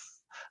stuff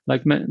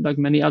like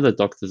many other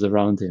doctors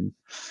around him.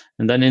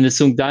 And then in the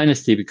Song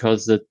dynasty,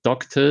 because the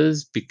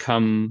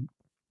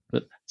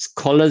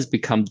scholars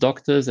become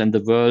doctors, and the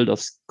world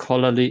of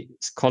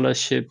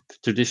scholarship,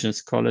 traditional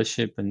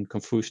scholarship and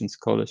Confucian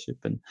scholarship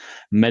and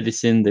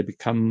medicine, they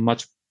become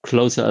much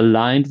closer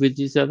aligned with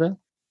each other.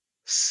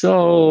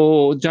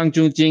 So Zhang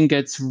Zhongjing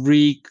gets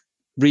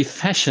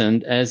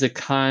refashioned as a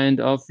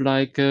kind of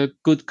like a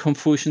good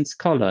Confucian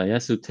scholar,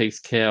 yes, who takes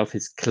care of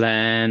his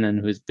clan and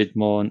who's a bit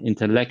more an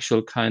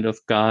intellectual kind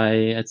of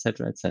guy,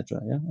 etc.,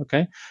 etc. Yeah,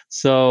 okay.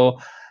 So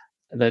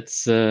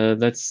that's a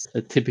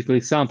typical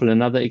example.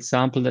 Another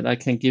example that I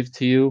can give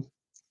to you,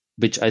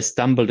 which I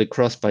stumbled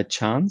across by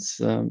chance,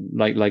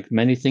 like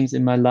many things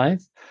in my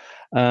life.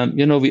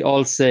 We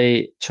all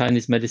say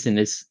Chinese medicine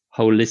is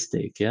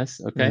holistic, yes,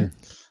 okay.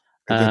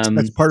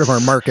 That's part of our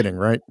marketing,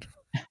 right?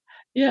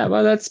 Yeah,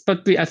 well, I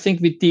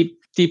think we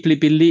deeply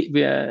believe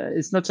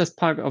it's not just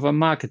part of our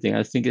marketing.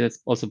 I think it's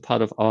also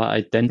part of our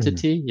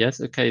identity. Yes,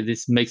 okay,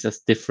 this makes us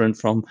different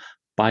from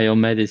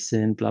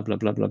biomedicine, blah blah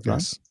blah blah blah.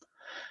 Yes.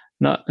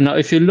 Now,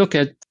 if you look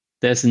at,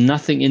 there's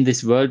nothing in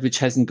this world which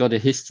hasn't got a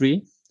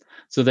history.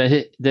 So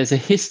there's a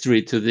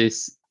history to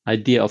this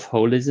idea of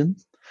holism,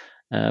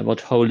 what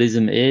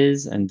holism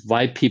is, and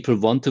why people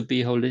want to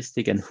be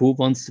holistic, and who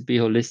wants to be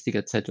holistic,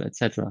 etc.,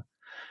 etc.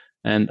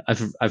 And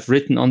I've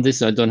written on this,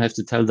 so I don't have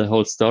to tell the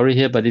whole story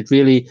here, but it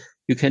really,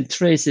 you can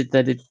trace it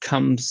that it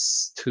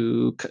comes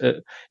to,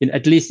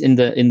 at least in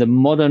the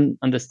modern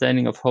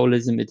understanding of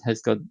holism, it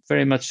has got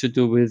very much to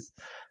do with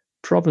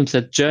problems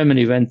that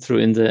Germany went through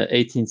in the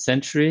 18th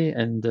century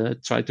and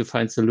tried to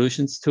find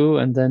solutions to,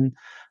 and then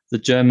the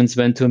Germans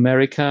went to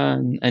America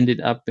and ended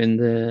up in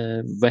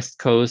the West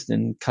Coast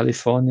in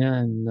California,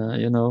 and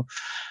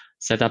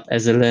set up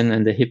Esalen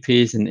and the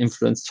hippies and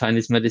influenced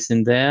Chinese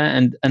medicine there.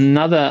 And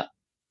another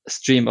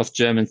stream of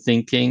German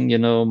thinking,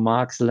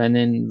 Marx,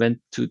 Lenin went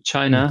to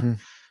China,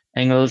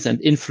 Engels,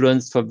 and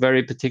influenced for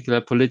very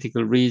particular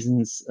political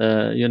reasons,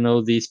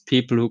 these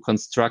people who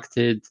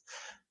constructed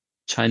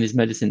Chinese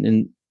medicine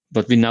in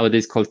what we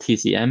nowadays call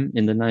TCM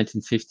in the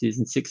 1950s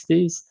and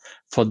 60s.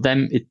 For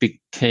them, it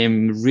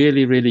became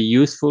really, really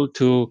useful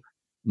to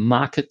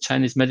market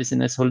Chinese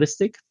medicine as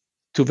holistic.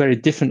 Two very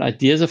different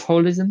ideas of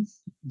holism,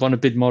 one a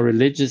bit more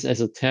religious,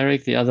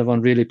 esoteric, the other one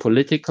really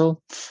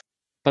political.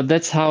 But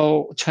that's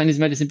how Chinese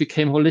medicine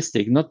became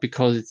holistic, not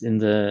because it's in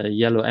the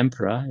Yellow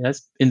Emperor.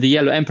 Yes, in the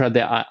Yellow Emperor,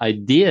 there are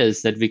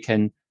ideas that we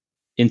can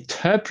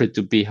interpret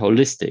to be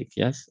holistic.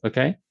 Yes,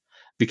 okay.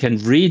 We can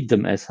read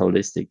them as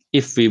holistic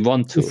if we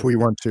want to. If we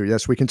want to,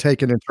 yes. We can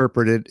take and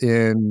interpret it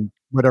in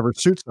whatever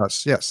suits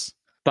us, yes.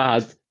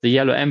 But the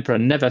Yellow Emperor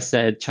never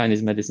said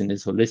Chinese medicine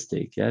is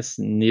holistic, yes?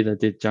 Neither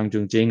did Zhang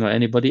Zhongjing or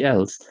anybody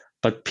else.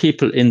 But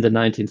people in the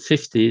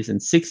 1950s and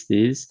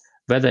 60s,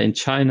 whether in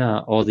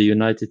China or the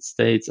United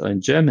States or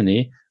in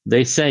Germany,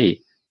 they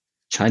say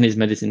Chinese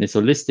medicine is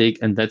holistic,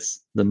 and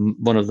that's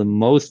one of the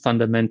most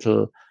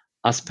fundamental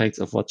aspects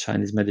of what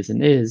Chinese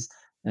medicine is.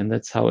 And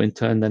that's how, in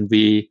turn, then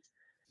we,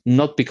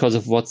 not because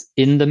of what's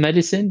in the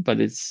medicine, but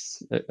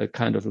it's a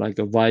kind of like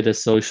a wider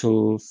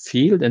social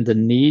field and the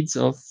needs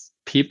of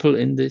people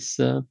in this,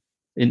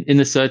 in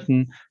a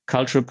certain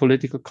cultural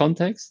political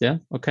context. Yeah,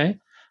 okay.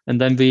 And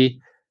then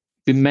we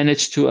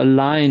managed to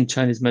align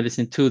Chinese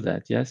medicine to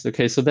that. Yes,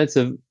 okay. So that's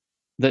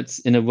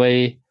in a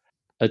way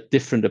a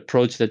different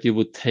approach that you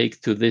would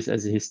take to this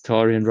as a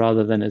historian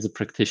rather than as a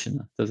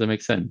practitioner. Does that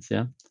make sense?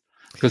 Yeah,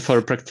 because for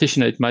a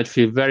practitioner, it might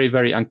feel very,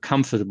 very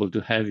uncomfortable to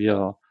have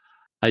your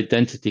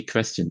identity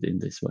questioned in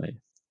this way.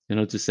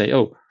 To say,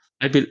 oh,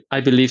 I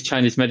believe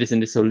Chinese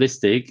medicine is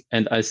holistic,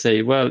 and I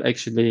say, well,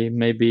 actually,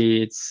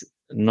 maybe it's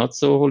not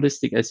so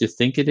holistic as you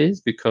think it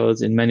is,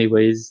 because in many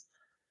ways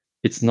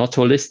it's not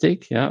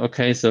holistic. Yeah.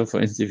 Okay. So,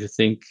 for instance, if you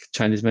think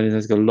Chinese medicine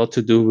has got a lot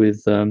to do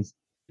with,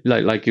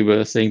 like you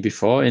were saying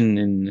before,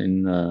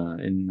 in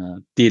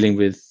dealing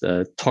with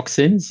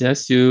toxins,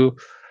 yes, you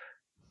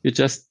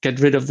just get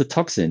rid of the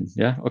toxin.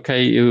 Yeah.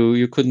 Okay.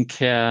 You couldn't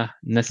care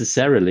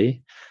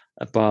necessarily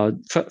about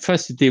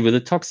first you deal with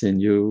the toxin.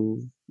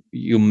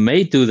 You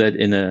may do that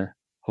in a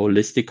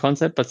holistic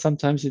concept, but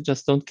sometimes you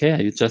just don't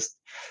care. You just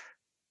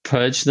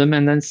purge them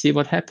and then see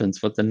what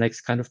happens, what the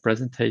next kind of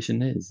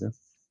presentation is.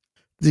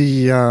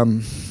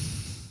 The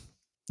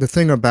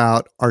thing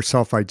about our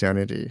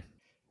self-identity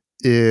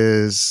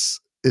is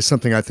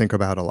something I think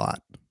about a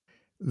lot.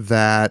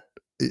 That,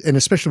 and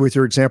especially with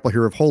your example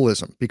here of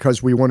holism,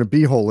 because we want to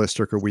be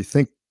holistic, or we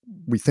think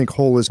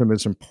holism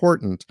is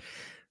important,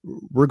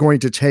 we're going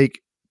to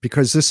take,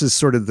 because this is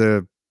sort of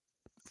the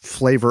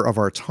flavor of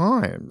our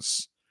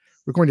times,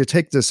 we're going to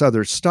take this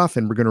other stuff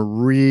and we're going to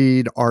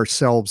read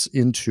ourselves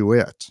into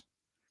it.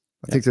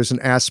 I think there's an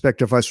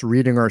aspect of us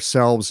reading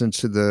ourselves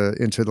into the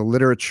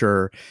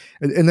literature.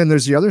 And then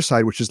there's the other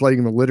side, which is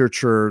letting the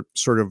literature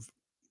sort of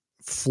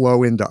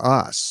flow into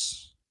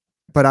us.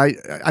 But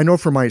I know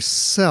for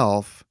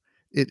myself,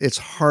 it's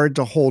hard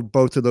to hold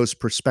both of those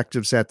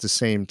perspectives at the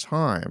same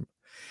time.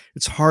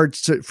 It's hard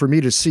for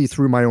me to see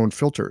through my own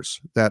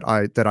filters that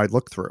I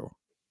look through.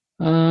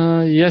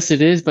 Yes,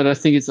 it is, but I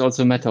think it's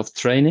also a matter of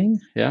training.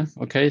 Yeah.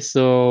 Okay.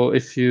 So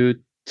if you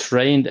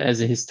trained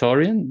as a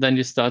historian, then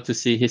you start to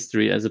see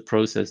history as a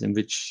process in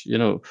which,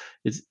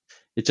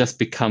 it just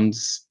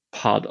becomes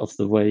part of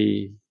the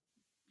way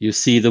you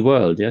see the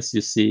world. Yes.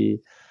 You see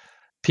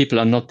people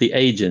are not the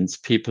agents.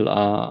 People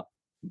are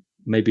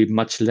maybe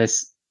much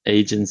less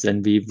agents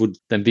than we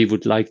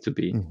would like to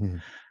be. Mm-hmm.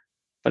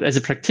 But as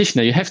a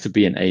practitioner, you have to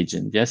be an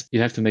agent. Yes,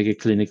 you have to make a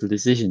clinical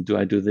decision. Do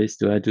I do this?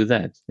 Do I do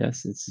that?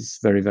 Yes, it's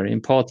very, very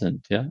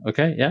important. Yeah.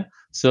 Okay. Yeah.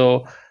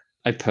 So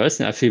I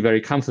feel very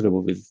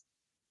comfortable with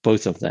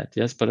both of that.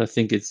 Yes, but I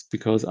think it's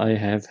because I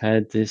have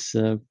had this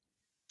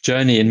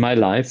journey in my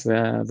life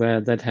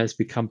where that has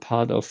become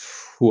part of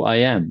who I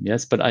am.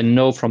 Yes, but I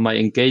know from my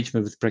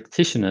engagement with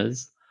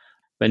practitioners,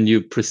 when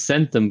you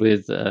present them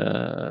with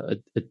a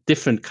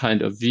different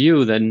kind of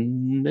view,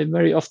 then they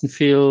very often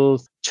feel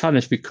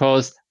challenged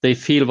because they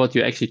feel what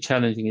you're actually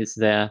challenging is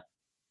their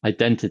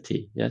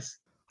identity. Yes.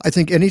 I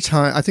think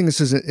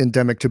this is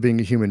endemic to being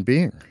a human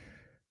being.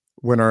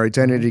 When our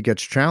identity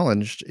gets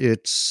challenged,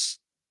 it's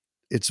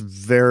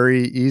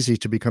very easy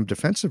to become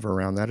defensive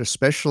around that,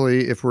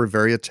 especially if we're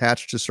very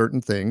attached to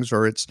certain things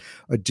or it's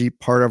a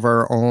deep part of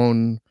our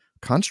own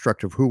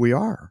construct of who we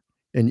are.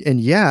 And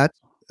yet,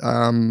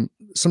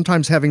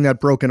 sometimes having that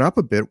broken up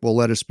a bit will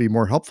let us be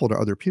more helpful to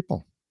other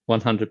people.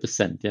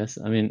 100%. Yes.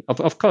 I mean,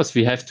 of course,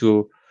 we have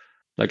to,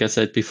 like I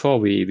said before,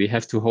 we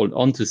have to hold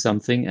on to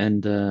something.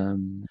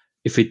 And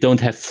if we don't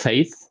have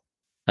faith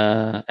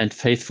and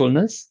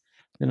faithfulness,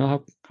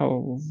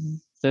 how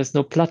there's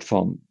no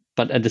platform.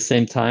 But at the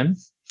same time,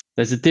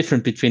 there's a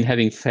difference between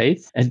having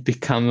faith and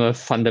become a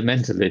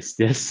fundamentalist.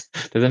 Yes.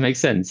 Does that make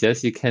sense?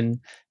 Yes. You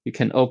can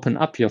open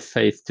up your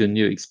faith to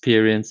new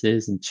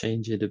experiences and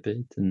change it a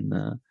bit.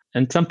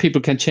 And some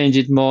people can change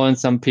it more and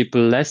some people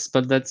less,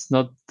 but that's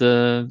not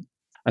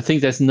I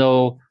think there's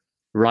no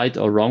right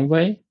or wrong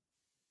way,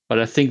 but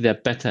I think there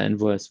are better and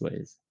worse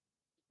ways.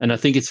 And I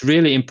think it's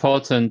really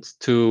important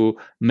to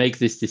make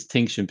this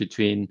distinction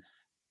between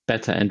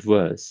better and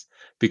worse,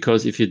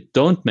 because if you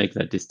don't make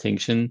that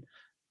distinction,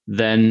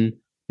 then,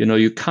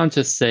 you can't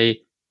just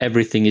say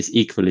everything is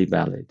equally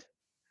valid.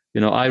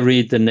 I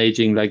read the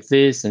Neijing like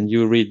this, and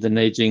you read the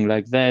Neijing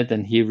like that,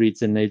 and he reads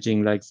the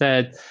Neijing like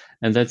that.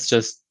 And that's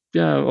just,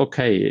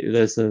 okay,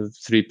 there's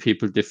 3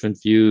 people,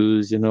 different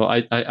views.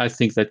 I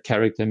think that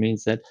character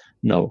means that,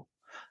 no,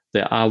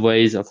 there are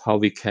ways of how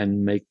we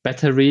can make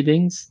better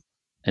readings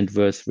and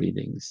worse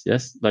readings.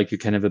 Yes, like you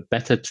can have a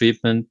better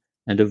treatment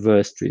and a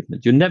worse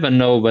treatment. You never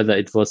know whether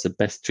it was the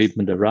best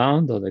treatment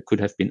around, or there could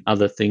have been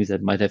other things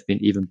that might have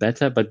been even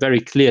better. But very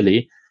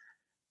clearly,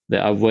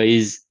 there are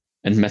ways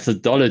and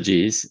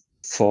methodologies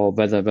for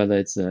whether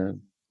it's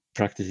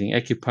practicing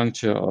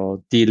acupuncture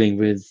or dealing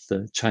with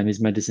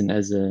Chinese medicine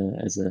as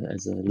a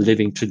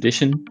living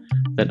tradition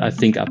that I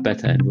think are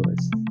better and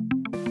worse.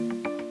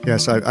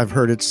 Yes, I've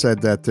heard it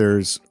said that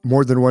there's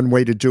more than one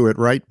way to do it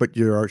right, but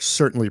there are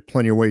certainly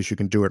plenty of ways you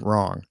can do it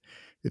wrong.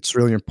 It's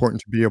really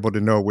important to be able to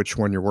know which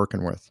one you're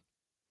working with.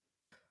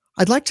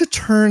 I'd like to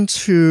turn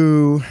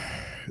to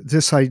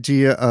this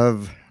idea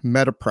of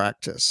meta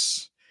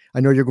practice. I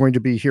know you're going to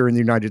be here in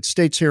the United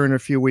States here in a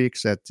few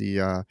weeks at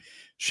the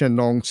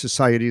Shenlong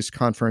Society's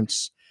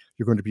conference.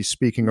 You're going to be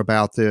speaking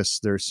about this.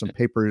 There's some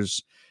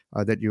papers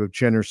that you have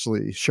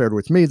generously shared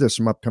with me. There's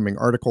some upcoming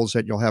articles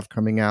that you'll have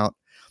coming out.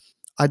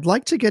 I'd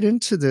like to get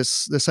into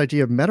this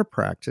idea of meta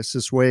practice,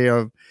 this way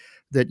of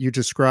that you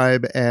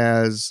describe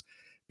as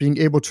being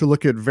able to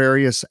look at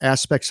various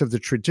aspects of the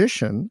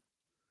tradition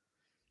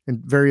and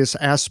various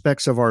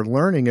aspects of our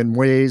learning in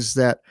ways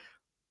that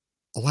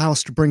allow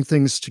us to bring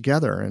things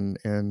together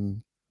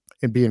and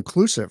be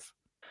inclusive.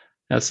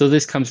 So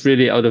this comes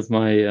really out of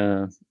my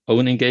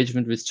own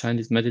engagement with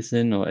Chinese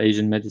medicine or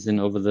Asian medicine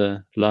over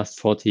the last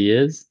 40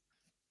 years.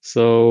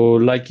 So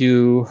like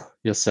you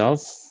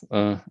yourself,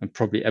 and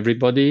probably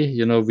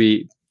everybody,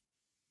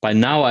 by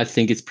now, I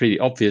think it's pretty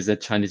obvious that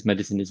Chinese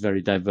medicine is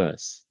very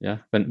diverse. Yeah.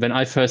 When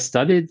I first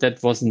studied,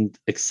 that wasn't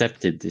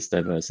accepted, this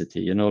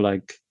diversity.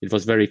 Like it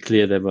was very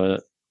clear there were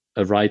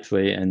a right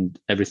way and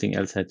everything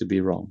else had to be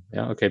wrong.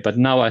 Yeah. Okay. But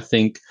now I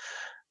think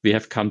we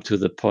have come to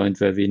the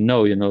point where we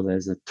know,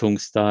 there's a Tung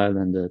style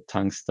and a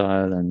Tang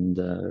style and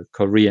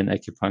Korean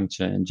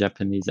acupuncture and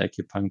Japanese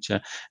acupuncture,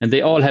 and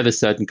they all have a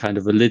certain kind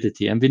of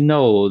validity. And we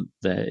know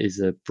there is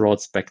a broad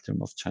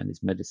spectrum of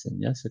Chinese medicine.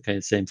 Yes. Okay.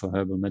 Same for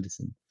herbal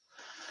medicine.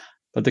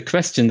 But the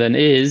question then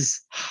is,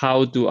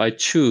 how do I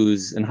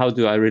choose and how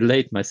do I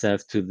relate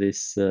myself to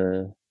this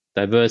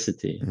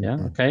diversity? Mm-hmm. Yeah.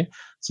 Okay.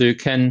 So you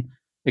can,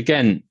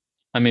 again,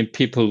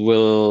 people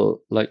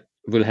will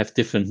have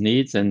different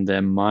needs and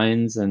their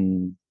minds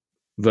and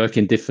work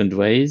in different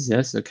ways.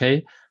 Yes.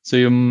 Okay. So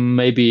you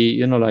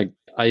maybe,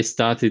 I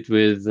started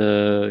with,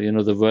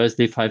 the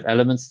Worsley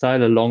 5-element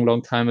style a long,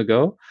 long time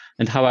ago.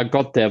 And how I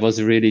got there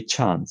was really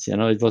chance.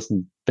 It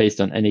wasn't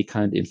based on any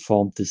kind of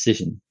informed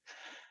decision.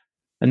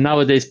 And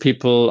nowadays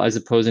people, I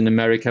suppose in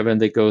America, when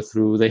they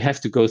have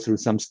to go through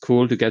some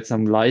school to get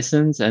some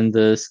license, and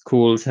the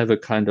schools have a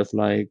kind of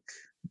like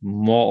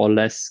more or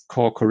less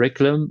core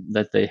curriculum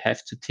that they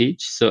have to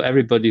teach. So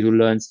everybody who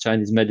learns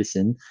Chinese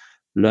medicine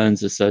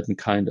learns a certain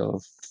kind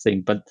of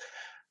thing. But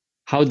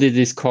how did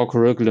this core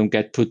curriculum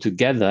get put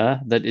together?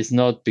 That is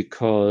not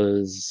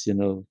because,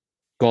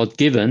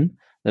 God-given.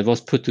 That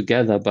was put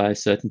together by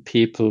certain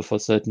people for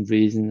certain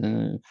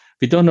reason.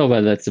 We don't know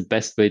whether that's the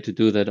best way to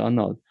do that or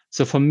not.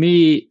 So for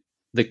me,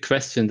 the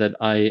question that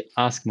I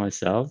ask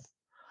myself,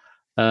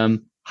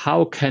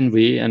 how can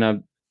we,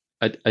 and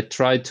I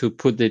try to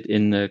put it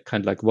in a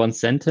kind of like one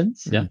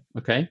sentence. Mm-hmm. Yeah.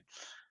 Okay.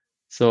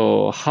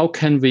 So how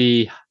can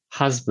we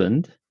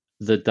husband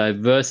the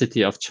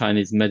diversity of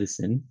Chinese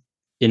medicine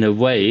in a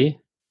way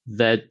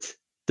that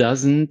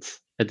doesn't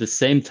at the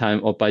same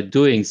time, or by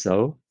doing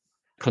so,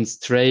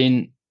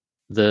 constrain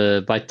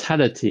the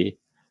vitality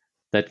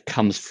that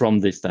comes from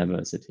this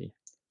diversity?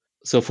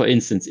 So for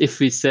instance, if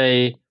we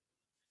say,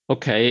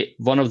 okay,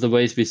 one of the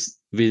ways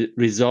we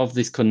resolve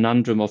this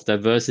conundrum of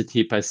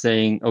diversity by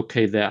saying,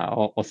 okay, there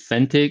are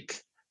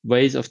authentic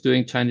ways of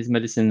doing Chinese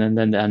medicine, and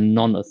then there are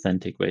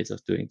non-authentic ways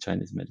of doing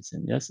Chinese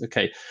medicine. Yes,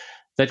 okay.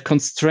 That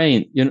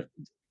constraint,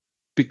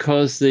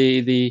 because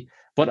the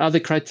what are the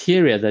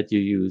criteria that you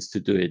use to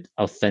do it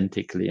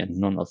authentically and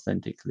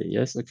non-authentically?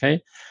 Yes,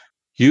 okay.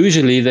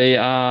 Usually they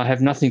have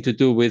nothing to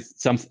do with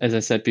some, as I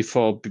said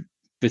before,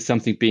 with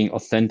something being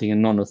authentic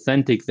and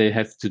non-authentic. They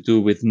have to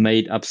do with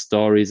made-up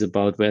stories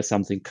about where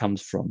something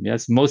comes from.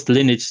 Yes, most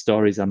lineage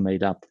stories are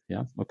made up.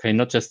 Yeah, okay,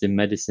 not just in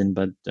medicine,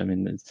 but I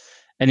mean,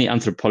 any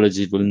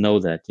anthropologist will know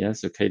that.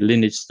 Yes, okay,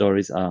 lineage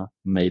stories are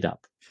made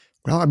up.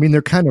 Well, I mean,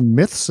 they're kind of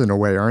myths in a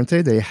way, aren't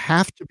they? They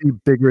have to be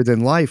bigger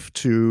than life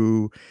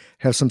to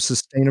have some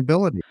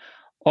sustainability.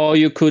 Or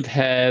you could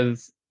have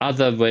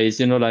other ways,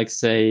 like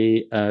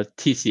say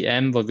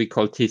TCM, what we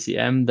call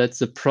TCM.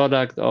 That's a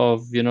product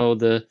of,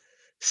 the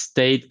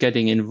state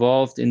getting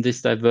involved in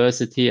this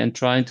diversity and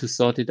trying to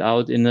sort it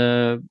out in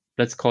a,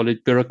 let's call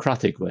it,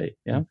 bureaucratic way.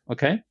 Yeah.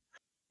 Okay.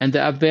 And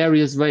there are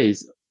various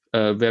ways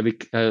where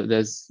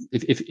there's,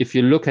 if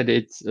you look at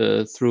it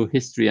through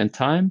history and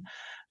time,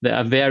 there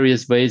are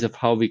various ways of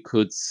how we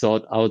could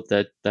sort out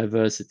that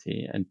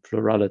diversity and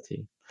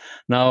plurality.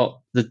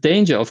 Now, the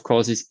danger, of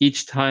course, is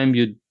each time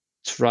you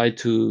try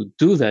to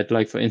do that,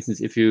 like for instance,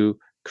 if you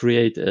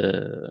create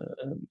a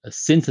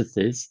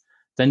synthesis,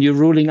 then you're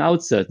ruling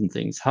out certain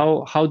things.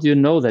 How do you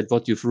know that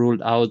what you've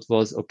ruled out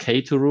was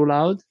okay to rule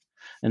out?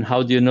 And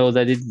how do you know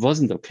that it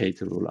wasn't okay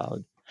to rule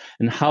out?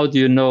 And how do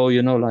you know,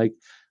 like,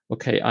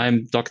 okay,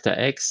 I'm Dr.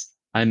 X,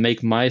 I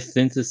make my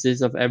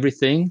synthesis of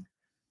everything,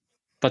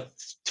 but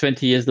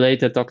 20 years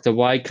later, Dr.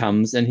 Y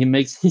comes and he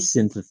makes his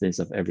synthesis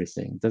of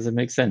everything. Does it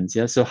make sense?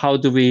 Yeah. So how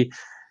do we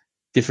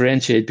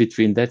differentiate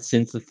between that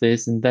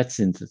synthesis and that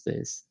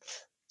synthesis?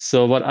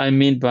 So what I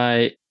mean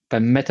by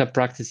meta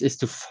practice is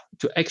to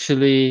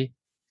actually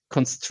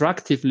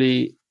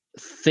constructively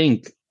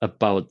think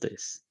about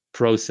this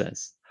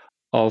process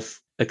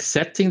of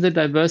accepting the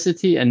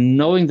diversity and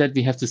knowing that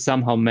we have to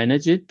somehow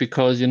manage it,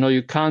 because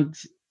you can't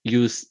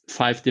use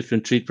 5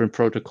 different treatment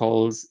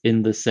protocols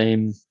in the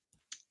same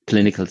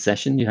clinical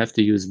session. You have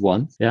to use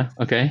one. Yeah.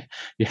 Okay.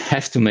 You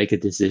have to make a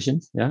decision.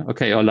 Yeah.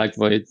 Okay. Or like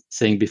what I was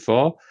saying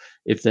before,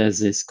 if there's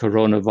this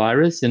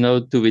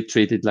coronavirus, do we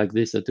treat it like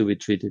this or do we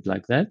treat it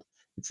like that?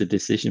 It's a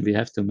decision we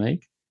have to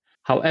make.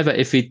 However,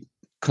 if we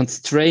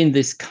constrain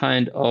this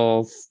kind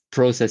of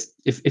process,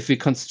 if we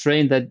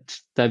constrain that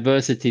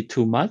diversity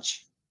too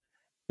much,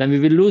 then we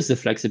will lose the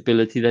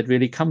flexibility that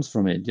really comes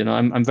from it.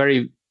 I'm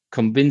very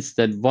convinced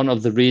that one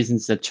of the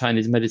reasons that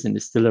Chinese medicine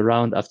is still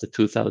around after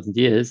 2000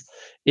 years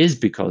is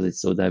because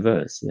it's so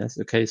diverse. Yes.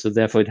 Okay. So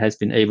therefore it has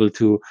been able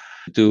to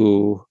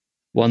do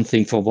one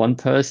thing for one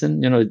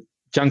person.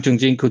 Zhang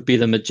Zhongjing could be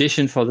the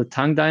magician for the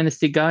Tang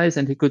Dynasty guys,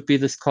 and he could be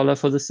the scholar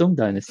for the Song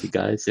Dynasty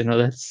guys.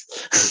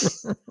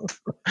 That's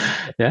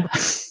yeah.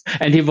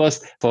 And he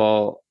was,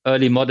 for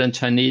early modern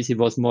Chinese, he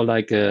was more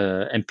like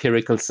a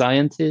empirical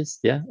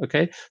scientist. Yeah.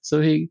 Okay.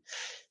 So he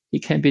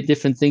can be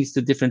different things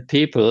to different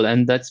people,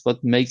 and that's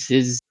what makes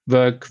his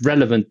work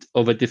relevant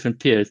over different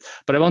periods.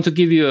 But I want to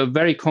give you a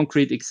very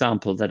concrete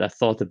example that I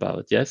thought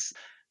about. Yes.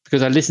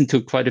 Because I listened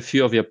to quite a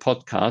few of your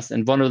podcasts,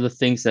 and one of the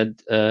things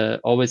that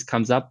always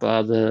comes up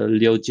are the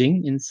Liu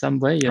Jing in some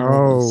way.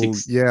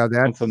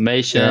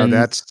 Confirmation. Yeah,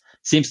 that's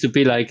seems to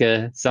be like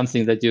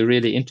something that you're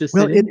really interested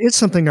in. Well, it is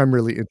something I'm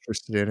really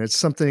interested in. It's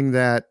something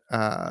that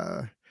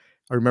I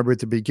remember at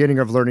the beginning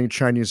of learning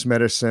Chinese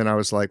medicine, I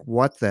was like,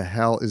 what the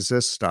hell is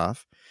this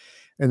stuff?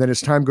 And then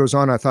as time goes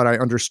on, I thought I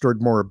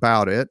understood more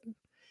about it.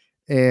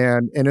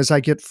 And as I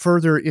get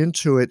further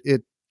into it,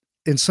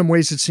 in some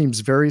ways, it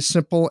seems very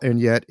simple,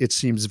 and yet it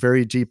seems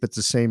very deep at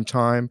the same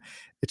time.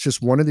 It's just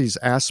one of these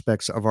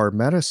aspects of our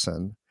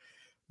medicine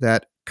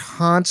that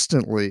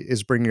constantly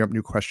is bringing up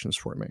new questions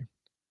for me.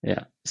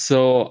 Yeah.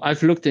 So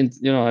I've looked in,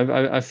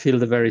 I feel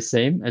the very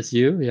same as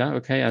you. Yeah.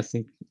 Okay. I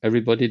think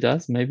everybody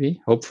does,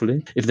 maybe,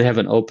 hopefully, if they have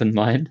an open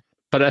mind.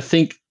 But I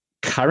think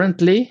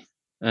currently,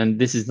 and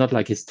this is not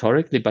like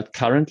historically, but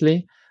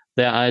currently,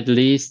 there are at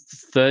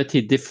least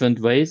 30 different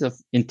ways of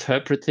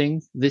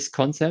interpreting this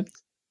concept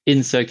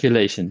in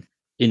circulation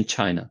in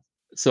China.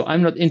 So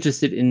I'm not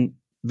interested in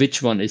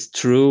which one is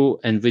true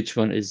and which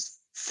one is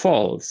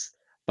false.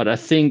 But I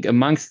think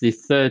amongst the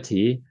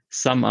 30,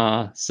 some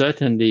are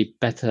certainly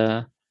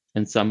better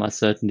and some are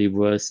certainly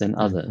worse than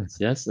others.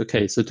 Yes.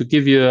 Okay. So to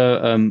give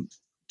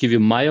you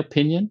my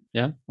opinion.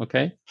 Yeah.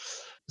 Okay.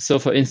 So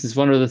for instance,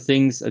 one of the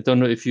things, I don't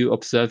know if you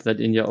observe that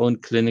in your own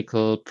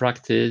clinical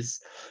practice.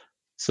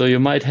 So you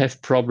might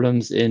have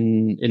problems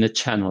in a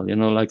channel,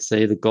 like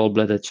say the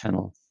gallbladder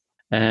channel.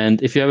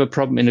 And if you have a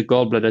problem in a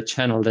gallbladder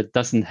channel, that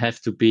doesn't have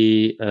to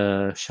be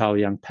a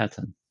Shaoyang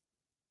pattern.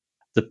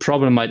 The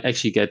problem might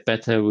actually get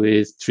better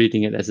with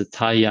treating it as a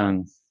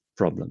Taiyang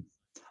problem,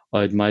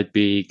 or it might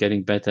be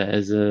getting better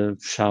as a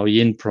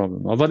Shaoyin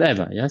problem, or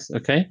whatever. Yes,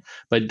 okay,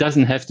 but it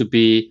doesn't have to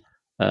be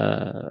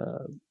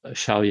a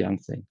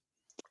Shaoyang thing.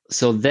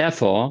 So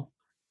therefore,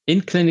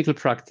 in clinical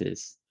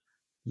practice,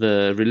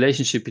 the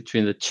relationship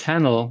between the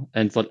channel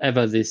and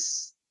whatever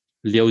this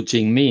Liu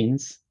Jing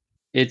means,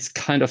 it's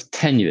kind of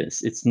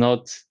tenuous. It's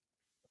not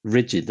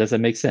rigid. Does that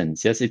make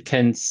sense? Yes, it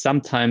can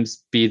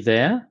sometimes be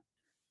there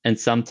and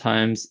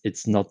sometimes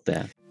it's not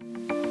there.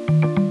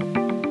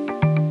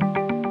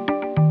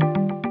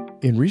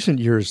 In recent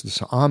years, the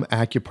Sa'am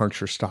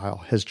acupuncture style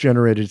has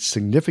generated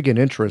significant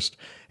interest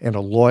and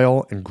a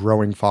loyal and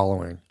growing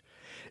following.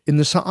 In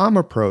the Sa'am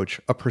approach,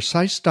 a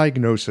precise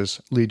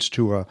diagnosis leads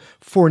to a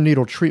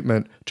 4-needle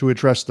treatment to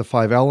address the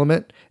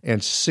 5-element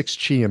and 6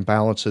 qi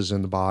imbalances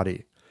in the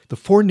body. The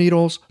 4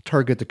 needles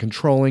target the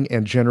controlling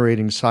and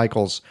generating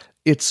cycles.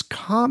 It's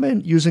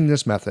common using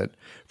this method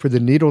for the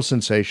needle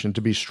sensation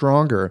to be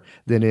stronger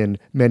than in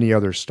many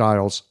other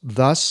styles.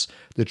 Thus,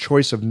 the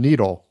choice of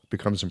needle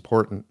becomes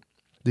important.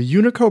 The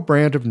Unico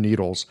brand of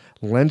needles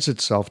lends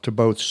itself to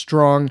both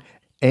strong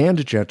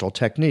and gentle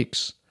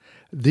techniques.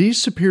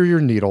 These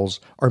superior needles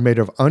are made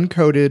of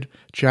uncoated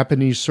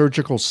Japanese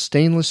surgical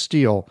stainless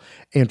steel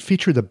and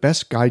feature the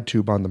best guide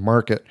tube on the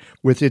market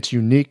with its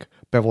unique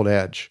beveled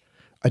edge.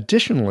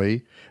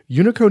 Additionally,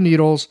 Unico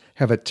needles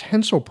have a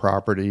tensile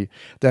property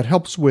that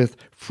helps with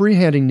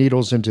freehanding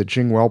needles into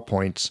Jingwell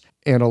points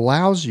and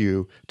allows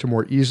you to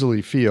more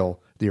easily feel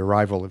the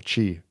arrival of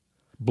qi.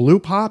 Blue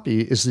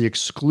Poppy is the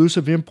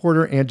exclusive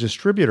importer and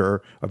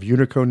distributor of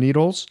Unico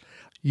needles.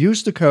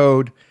 Use the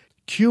code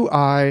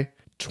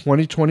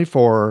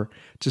QI2024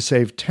 to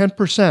save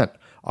 10%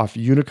 off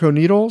Unico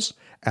needles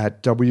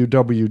at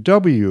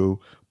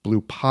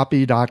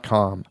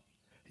www.bluepoppy.com.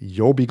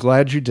 You'll be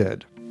glad you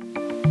did.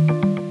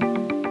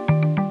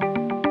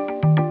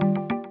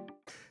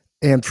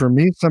 And for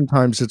me,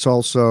 sometimes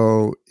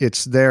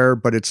it's there,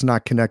 but it's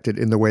not connected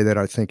in the way that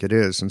I think it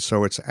is. And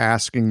so it's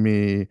asking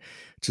me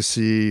to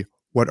see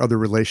what other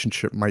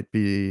relationship might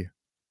be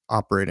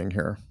operating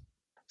here.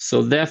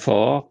 So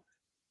therefore,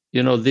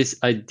 this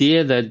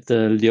idea that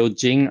the Liu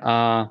Jing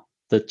are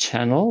the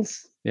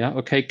channels,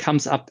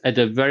 comes up at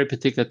a very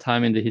particular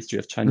time in the history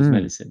of Chinese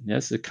medicine.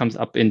 Yes, it comes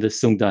up in the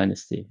Sung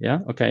Dynasty.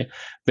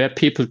 Where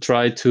people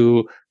try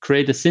to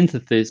create a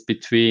synthesis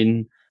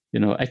between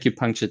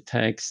acupuncture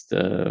text,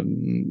 the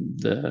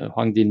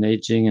Huangdi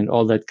Neijing and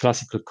all that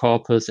classical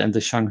corpus and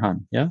the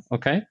Shanghan.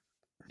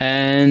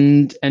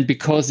 And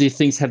because these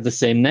things have the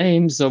same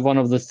name, so one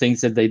of the things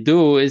that they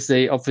do is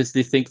they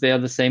obviously think they are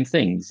the same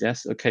things.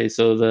 Yes. Okay.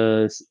 So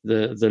the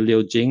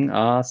Liu Jing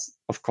are,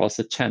 of course,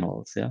 the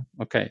channels.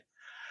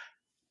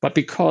 But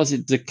because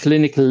the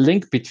clinical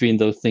link between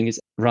those things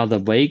is rather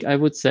vague, I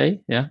would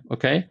say.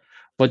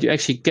 What you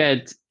actually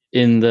get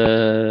in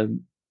the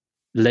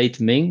late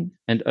Ming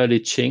and early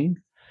Qing,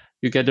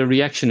 you get a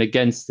reaction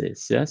against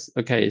this. Yes.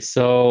 Okay.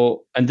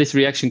 So, and this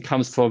reaction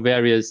comes for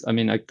various,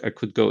 I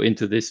could go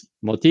into this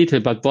more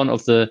detail, but one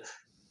of the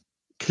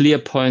clear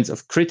points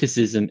of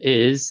criticism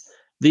is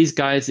these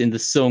guys in the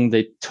Sung,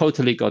 they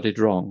totally got it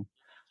wrong.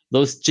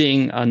 Those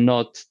Jing are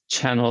not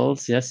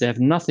channels. Yes. They have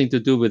nothing to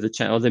do with the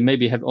channel. They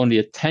maybe have only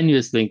a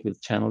tenuous link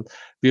with channel.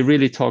 We're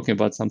really talking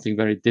about something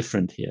very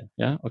different here.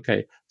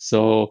 Okay.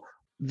 So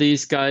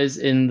these guys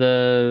in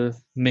the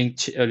Ming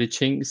early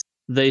Qing,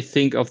 they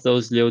think of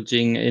those Liu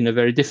Jing in a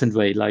very different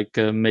way, like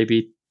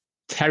maybe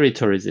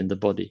territories in the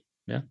body.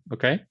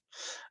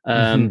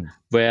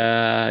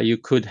 Where you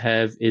could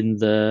have in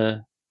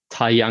the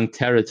Taiyang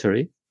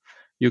territory,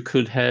 you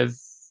could have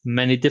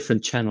many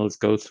different channels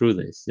go through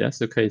this. Yes.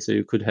 Okay. So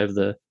you could have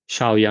the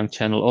Shaoyang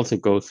channel also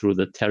go through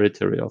the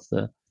territory of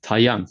the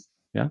Taiyang.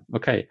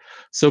 Okay.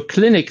 So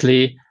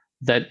clinically,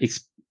 that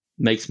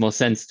makes more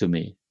sense to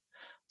me.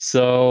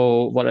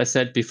 So what I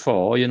said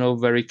before,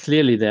 very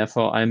clearly,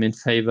 therefore, I'm in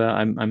favor.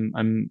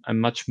 I'm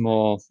much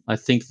more, I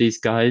think these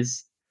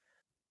guys,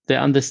 their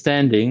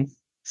understanding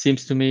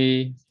seems to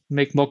me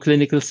make more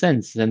clinical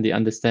sense than the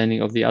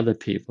understanding of the other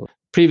people.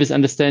 Previous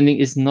understanding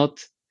is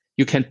not,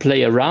 you can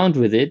play around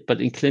with it,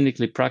 but in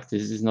clinically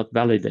practice is not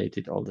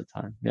validated all the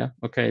time.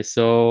 Okay.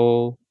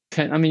 So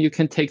you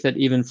can take that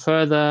even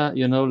further,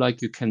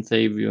 like you can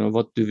say,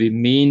 what do we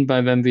mean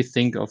by when we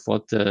think of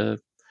what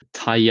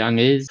Taiyang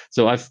is?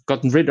 So I've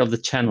gotten rid of the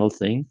channel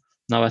thing.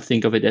 Now I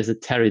think of it as a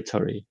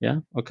territory.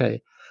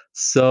 Okay.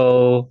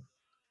 So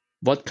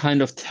what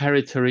kind of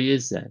territory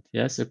is that?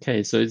 Yes.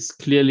 Okay. So it's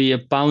clearly a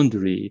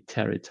boundary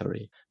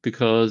territory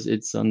because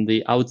it's on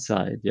the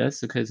outside.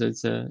 Yes. Okay. So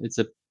it's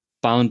a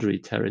boundary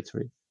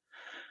territory.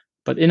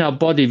 But in our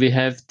body, we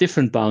have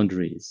different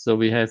boundaries. So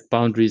we have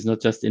boundaries not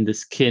just in the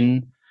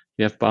skin.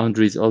 We have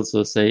boundaries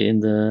also, say, in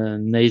the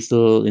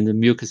nasal, in the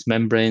mucous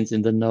membranes,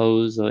 in the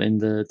nose, or in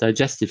the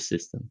digestive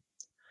system.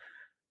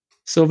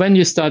 So when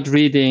you start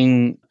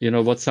reading,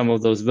 what some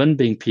of those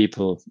Wenbing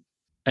people,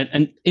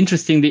 and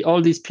interestingly,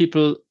 all these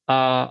people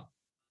are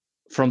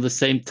from the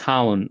same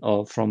town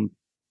or from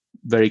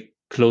very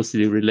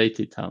closely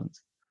related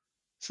towns.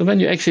 So when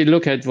you actually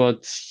look at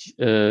what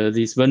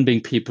these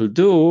Wenbing people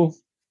do,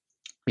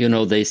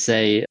 they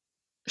say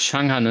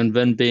Shanghan and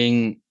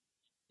Wenbing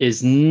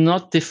is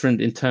not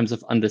different in terms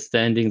of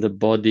understanding the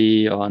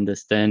body or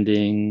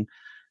understanding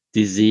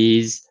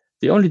disease.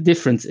 The only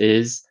difference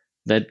is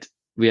that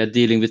we are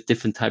dealing with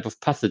different type of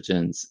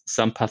pathogens.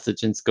 Some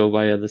pathogens go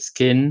via the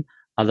skin,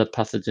 other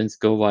pathogens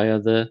go via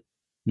the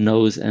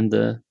nose and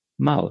the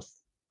mouth.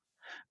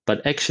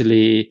 But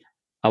actually,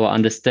 our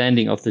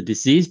understanding of the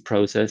disease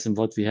process and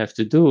what we have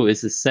to do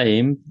is the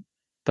same.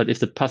 But if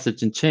the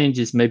pathogen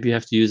changes, maybe you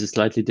have to use a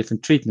slightly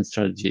different treatment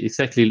strategy.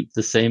 Exactly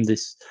the same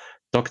this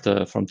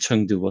doctor from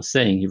Chengdu was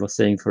saying. He was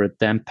saying for a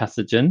damp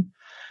pathogen,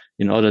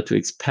 in order to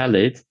expel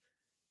it,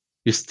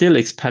 you still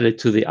expel it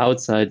to the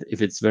outside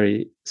if it's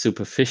very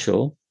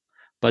superficial,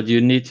 but you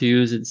need to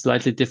use it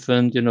slightly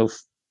different,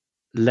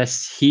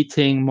 less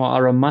heating, more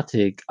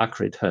aromatic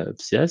acrid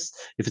herbs. Yes.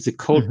 If it's a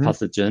cold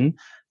pathogen,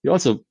 you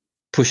also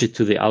push it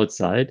to the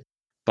outside,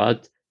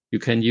 but you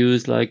can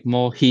use like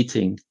more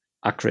heating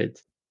acrid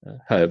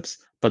herbs.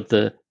 But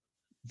the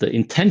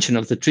intention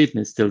of the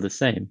treatment is still the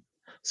same.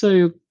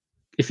 So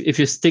if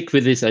you stick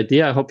with this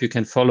idea, I hope you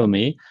can follow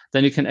me,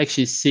 then you can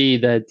actually see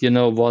that,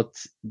 what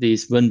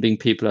these Wenbing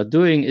people are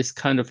doing is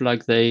kind of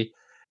like they're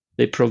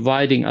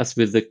providing us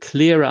with a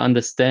clearer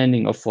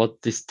understanding of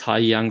what this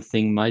Taiyang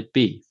thing might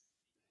be.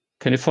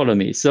 Can you follow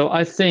me? So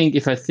I think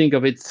if I think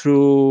of it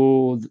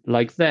through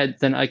like that,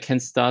 then I can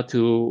start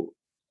to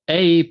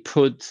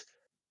put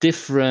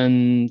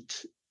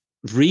different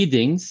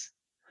readings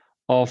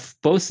of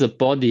both the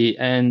body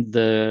and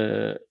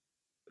the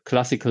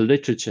classical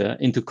literature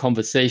into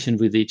conversation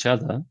with each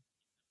other.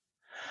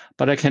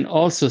 But I can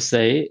also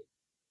say,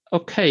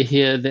 okay,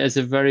 here there's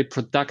a very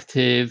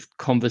productive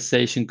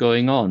conversation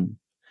going on,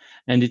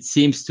 and it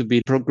seems to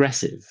be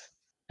progressive.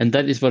 And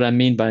that is what I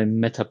mean by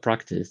meta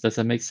practice. Does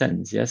that make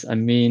sense? Yes. I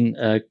mean,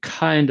 a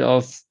kind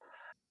of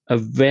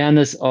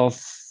awareness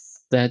of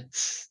that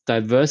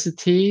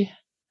diversity,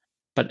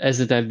 but as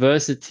a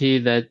diversity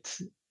that,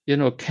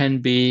 can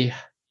be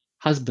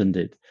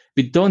husbanded.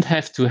 We don't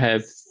have to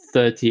have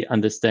 30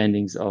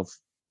 understandings of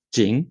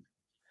Jing,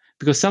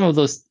 because some of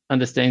those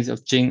understandings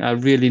of Jing are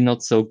really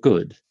not so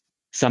good.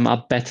 Some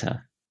are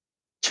better.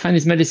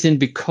 Chinese medicine,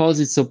 because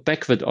it's so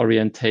backward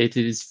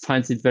orientated,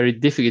 finds it very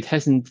difficult. It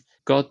hasn't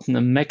gotten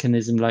a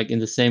mechanism like in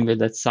the same way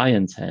that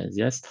science has,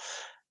 yes,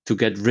 to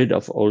get rid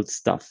of old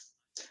stuff.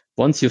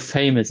 Once you're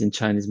famous in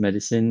Chinese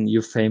medicine,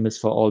 you're famous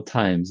for all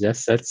times.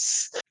 Yes,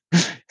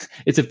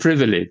 it's a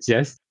privilege.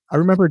 Yes. I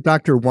remember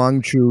Dr.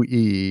 Wang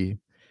Zhu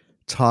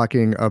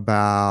talking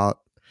about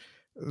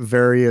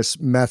various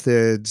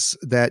methods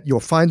that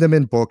you'll find them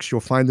in books, you'll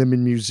find them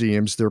in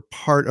museums. They're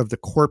part of the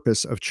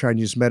corpus of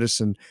Chinese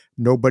medicine.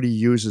 Nobody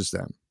uses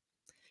them.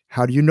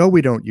 How do you know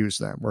we don't use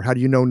them? Or how do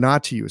you know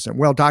not to use them?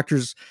 Well,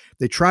 doctors,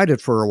 they tried it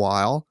for a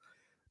while,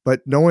 but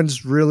no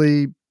one's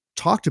really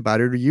talked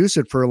about it or used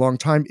it for a long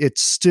time.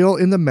 It's still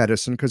in the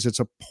medicine because it's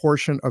a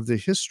portion of the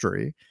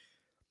history,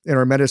 and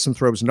our medicine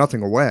throws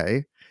nothing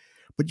away.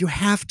 But you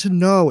have to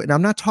know, and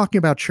I'm not talking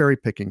about cherry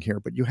picking here,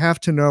 but you have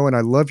to know, and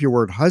I love your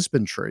word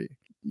husbandry,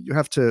 you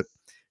have to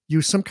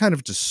use some kind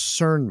of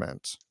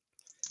discernment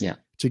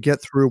to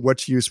get through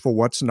what's useful,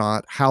 what's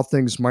not, how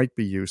things might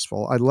be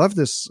useful. I love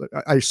this.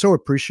 I so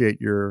appreciate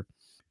your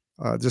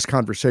this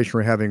conversation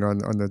we're having on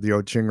the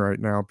Oujing right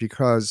now,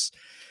 because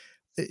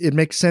it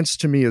makes sense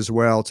to me as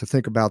well to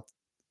think about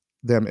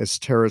them as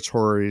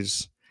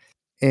territories.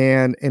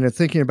 And in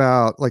thinking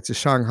about like the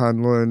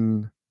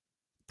Shanghanlun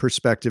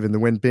perspective and the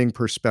Wenbing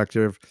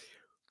perspective,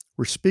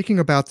 we're speaking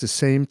about the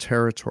same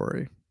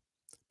territory,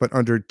 but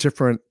under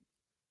different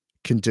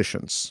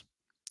conditions.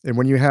 And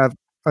when you have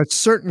a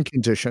certain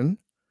condition,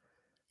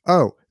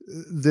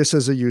 this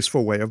is a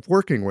useful way of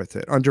working with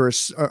it. Under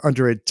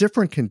a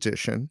different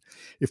condition,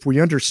 if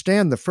we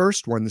understand the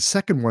first one, the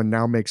second one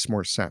now makes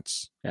more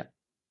sense. Yeah.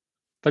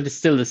 But it's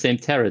still the same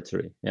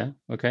territory. Yeah.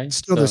 Okay. It's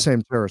still the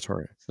same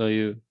territory.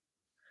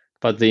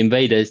 But the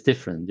invader is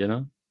different,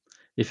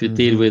 If you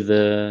deal with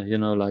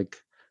like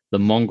the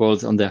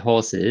Mongols on their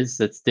horses,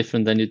 that's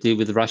different than you deal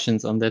with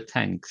Russians on their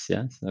tanks,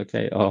 yes,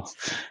 okay, or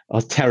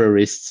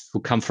terrorists who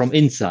come from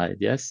inside,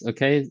 yes,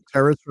 okay.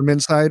 Terrorists from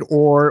inside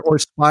or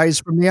spies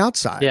from the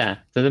outside. Yeah,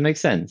 does that make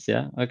sense?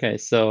 Yeah, okay.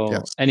 So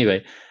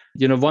Anyway,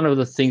 one of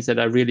the things that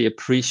I really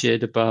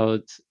appreciate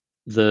about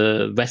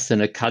the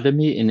Western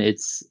Academy in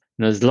its,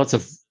 there's lots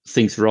of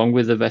things wrong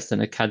with the Western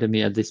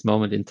Academy at this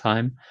moment in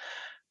time,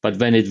 but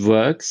when it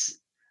works,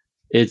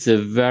 it's a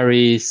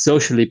very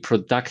socially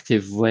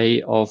productive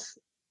way of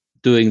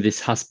doing this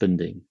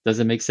husbanding. Does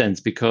it make sense?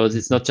 Because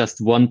it's not just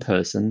one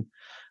person,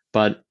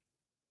 but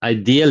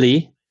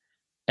ideally,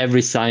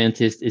 every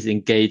scientist is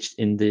engaged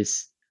in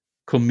this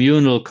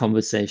communal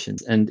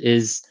conversations and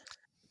is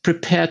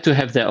prepared to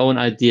have their own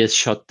ideas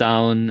shot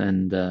down.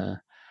 And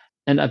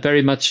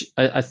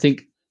I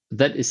think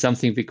that is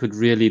something we could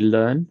really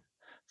learn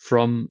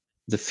from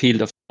the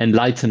field of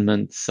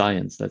enlightenment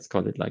science, let's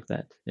call it like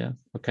that. Yeah.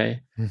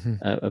 Okay.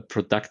 A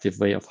productive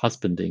way of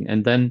husbanding.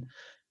 And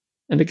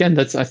again,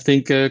 that's, I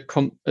think,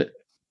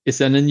 is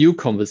then a new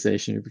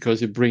conversation,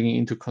 because you're bringing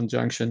into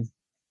conjunction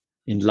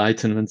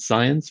enlightenment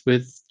science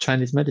with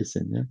Chinese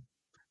medicine. Yeah.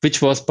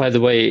 Which was, by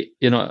the way,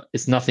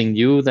 it's nothing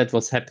new. That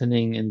was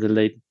happening in the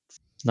late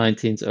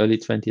 19th, early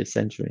 20th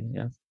century.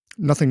 Yeah.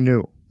 Nothing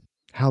new.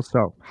 How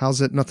so?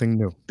 How's it nothing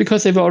new?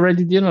 Because they were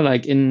already,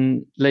 like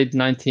in late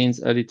 19th,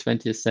 early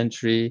 20th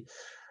century,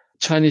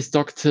 Chinese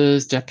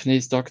doctors,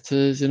 Japanese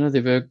doctors,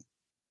 they were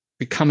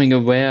becoming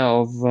aware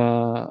of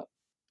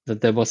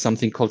that there was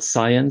something called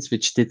science,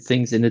 which did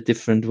things in a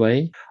different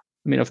way.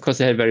 I mean, of course,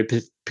 they had a very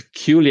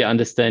peculiar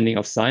understanding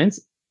of science.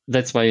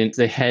 That's why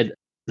they had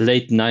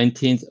late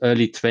 19th,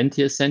 early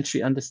 20th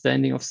century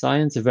understanding of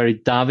science, a very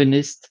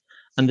Darwinist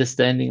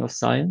understanding of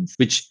science,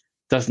 which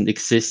doesn't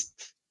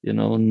exist,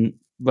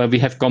 where we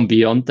have gone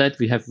beyond that.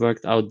 We have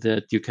worked out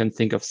that you can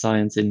think of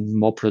science in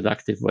more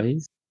productive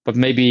ways. But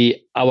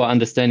maybe our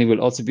understanding will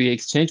also be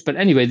exchanged. But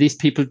anyway, these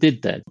people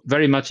did that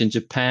very much in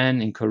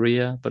Japan, in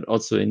Korea, but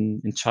also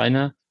in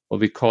China, what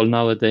we call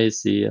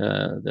nowadays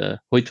the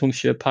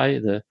Huitong-Xue-Pai,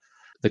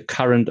 the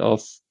current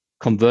of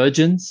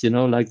convergence,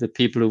 like the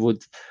people who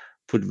would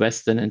put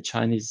Western and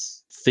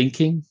Chinese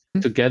thinking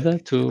together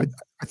to...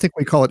 I think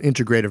we call it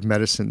integrative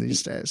medicine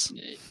these days.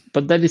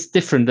 But that is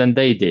different than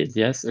they did,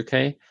 yes?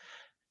 Okay.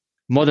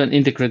 Modern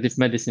integrative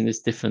medicine is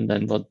different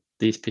than what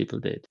these people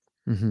did.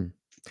 Mm-hmm.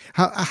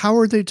 How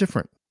are they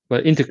different?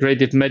 Well,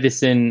 integrative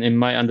medicine, in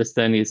my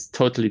understanding, is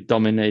totally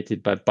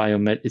dominated by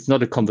biomed. It's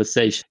not a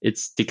conversation.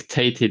 It's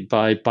dictated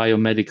by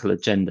biomedical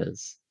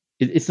agendas.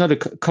 It's not a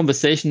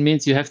conversation.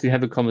 Means you have to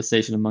have a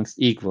conversation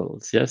amongst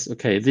equals. Yes.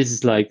 Okay. This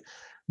is like,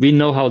 we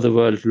know how the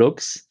world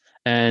looks,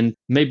 and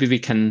maybe we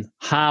can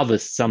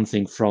harvest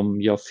something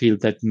from your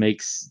field that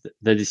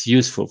is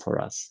useful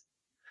for us.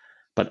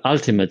 But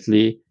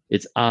ultimately,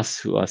 it's us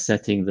who are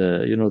setting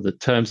the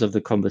terms of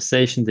the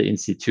conversation, the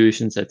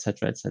institutions,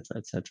 etc., etc.,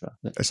 etc.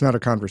 It's not a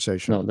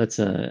conversation. No,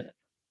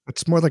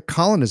 it's more like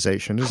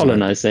colonization, isn't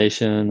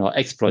colonization or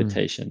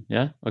exploitation.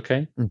 Yeah.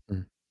 Okay.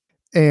 Mm-hmm.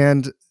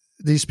 And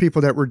these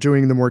people that were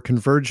doing the more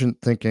convergent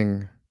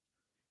thinking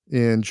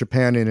in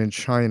Japan and in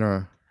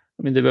China,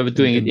 I mean, they were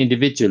doing it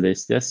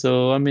individualist. Yeah.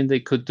 So, I mean, they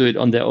could do it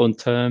on their own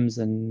terms.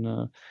 And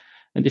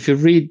if you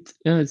read,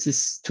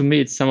 to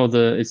me,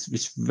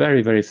 it's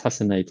very, very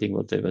fascinating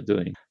what they were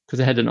doing, because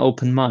they had an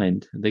open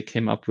mind. They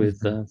came up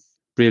with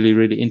really,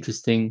 really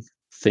interesting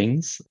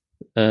things.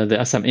 There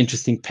are some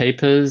interesting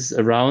papers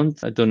around.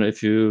 I don't know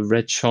if you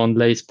read Shawn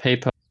Lee's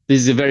paper. This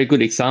is a very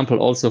good example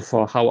also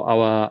for how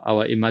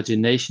our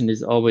imagination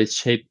is always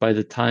shaped by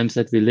the times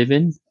that we live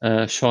in.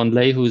 Shawn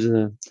Lee, who's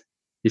a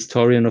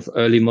historian of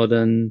early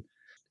modern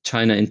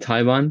China and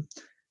Taiwan,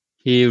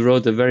 he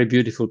wrote a very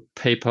beautiful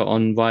paper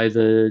on why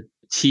the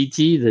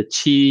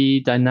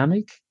qi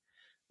dynamic,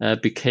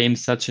 became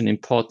such an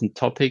important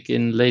topic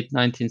in late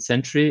 19th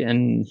century.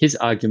 And his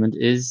argument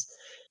is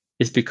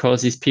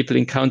because these people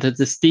encountered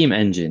the steam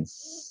engine.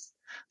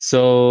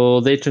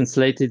 So they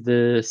translated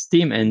the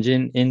steam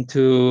engine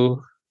into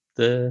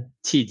the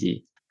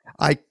qi.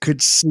 I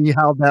could see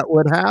how that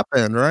would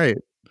happen, right?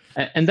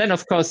 And then,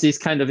 of course, these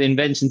kind of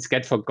inventions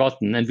get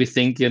forgotten, and we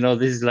think, this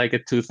is like a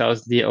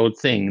 2,000-year-old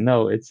thing.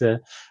 No, it's a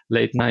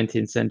late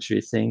 19th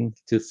century thing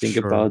to think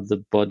about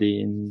the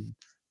body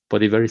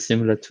very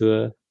similar to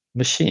a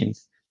machine.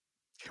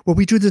 Well,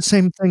 we do the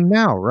same thing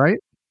now, right?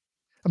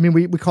 I mean,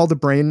 we call the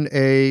brain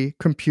a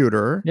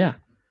computer. Yeah.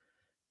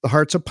 The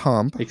heart's a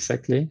pump.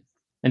 Exactly.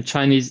 And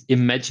Chinese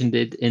imagined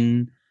it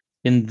in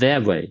their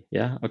way.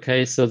 Yeah.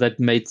 Okay. So that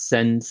made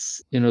sense,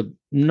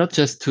 not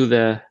just to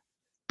their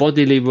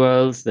bodily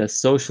worlds, their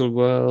social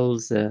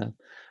worlds.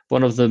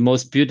 One of the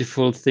most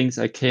beautiful things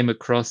I came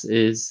across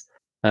is,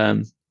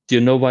 do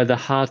you know why the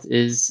heart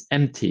is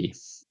empty?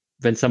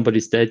 When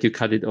somebody's dead, you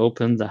cut it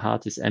open, the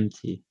heart is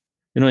empty.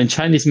 In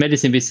Chinese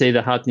medicine, we say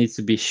the heart needs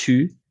to be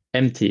shu,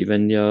 empty.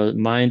 When your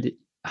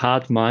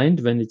heart,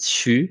 when it's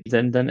shu,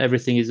 then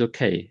everything is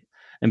okay.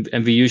 And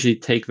we usually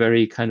take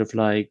very kind of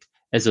like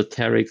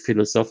esoteric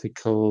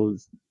philosophical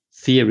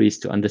theories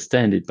to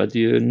understand it. But do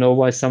you know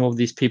why some of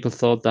these people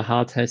thought the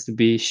heart has to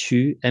be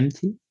shu,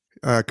 empty?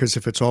 Because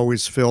if it's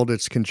always filled,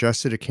 it's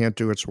congested, it can't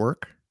do its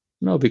work?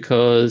 No,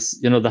 because,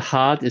 the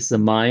heart is the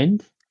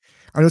mind.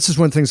 And this is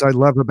one of the things I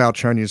love about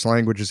Chinese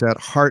language is that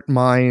heart,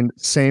 mind,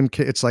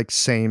 it's like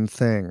same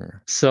thing.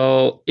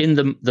 So in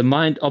the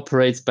mind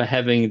operates by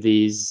having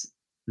these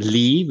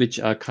li, which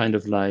are kind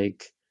of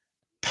like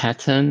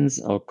patterns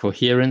or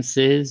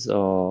coherences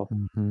or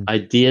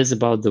ideas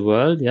about the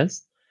world,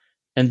 yes?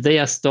 And they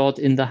are stored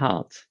in the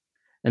heart.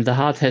 And the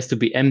heart has to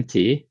be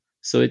empty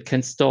so it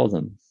can store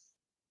them.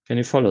 Can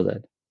you follow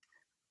that?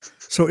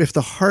 So if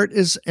the heart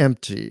is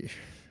empty,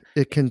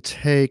 it can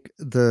take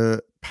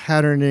the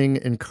patterning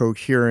and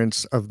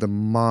coherence of the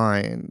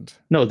mind.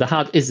 No, the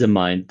heart is the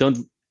mind.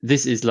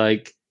 This is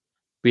like,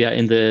 we are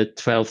in the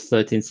 12th,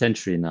 13th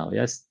century now,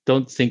 yes?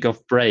 Don't think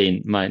of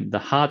brain, mind. The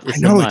heart is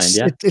the mind,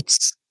 yeah?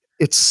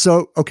 It's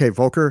so, okay,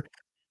 Volker,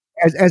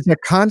 as a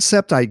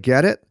concept, I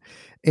get it.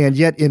 And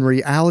yet in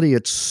reality,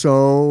 it's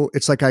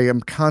like I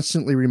am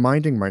constantly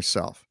reminding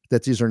myself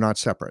that these are not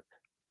separate.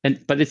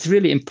 But it's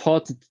really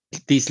important.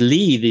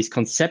 These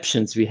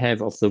conceptions we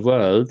have of the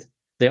world,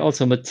 they're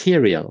also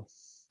material.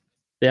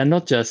 They are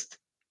not just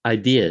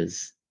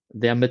ideas.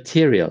 They are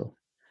material.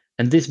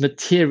 And this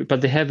material,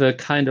 but they have a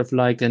kind of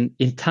like an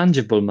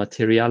intangible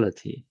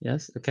materiality.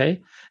 Yes. Okay.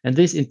 And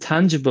this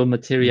intangible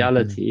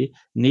materiality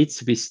needs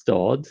to be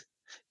stored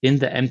in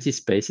the empty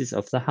spaces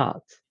of the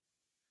heart.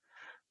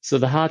 So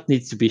the heart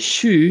needs to be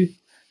shu.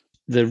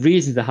 The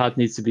reason the heart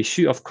needs to be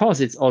shu, of course,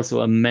 it's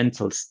also a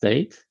mental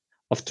state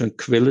of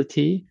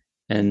tranquility.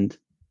 And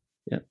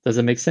yeah, does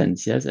it make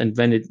sense? Yes. And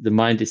when the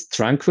mind is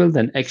tranquil,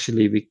 then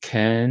actually we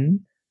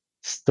can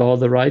store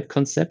the right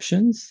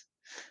conceptions.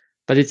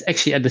 But it's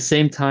actually at the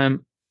same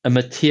time a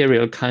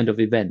material kind of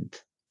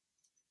event.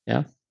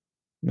 Yeah,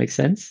 makes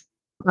sense?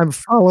 I'm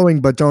following,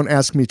 but don't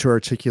ask me to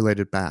articulate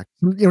it back.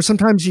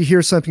 Sometimes you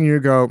hear something and you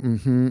go,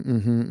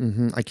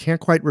 I can't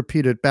quite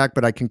repeat it back,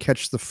 but I can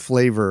catch the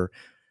flavor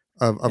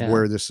of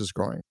where this is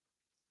going.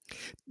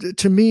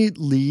 To me,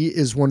 Li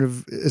is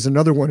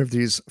another one of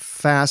these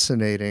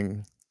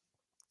fascinating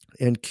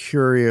and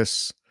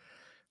curious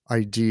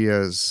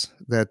ideas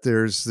that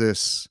there's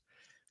this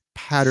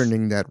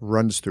patterning that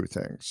runs through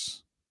things.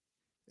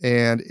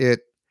 And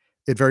it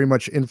very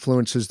much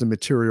influences the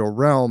material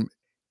realm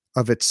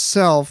of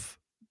itself.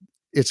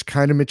 It's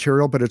kind of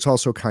material, but it's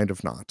also kind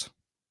of not.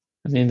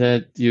 I mean,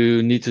 that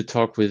you need to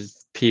talk with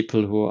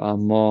people who are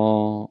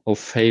more au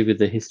fait with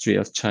the history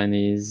of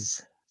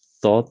Chinese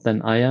thought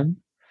than I am.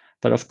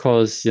 But of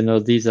course,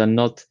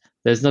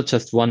 there's not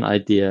just one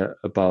idea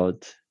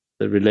about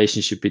the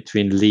relationship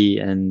between Li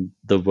and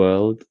the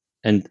world,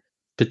 and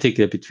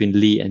particularly between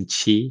Li and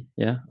Qi.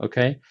 Yeah.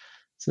 Okay.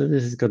 So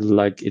this has got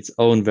like its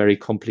own very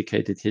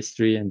complicated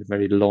history and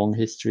very long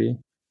history.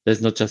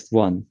 There's not just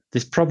one.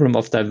 This problem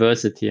of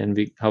diversity and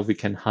how we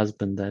can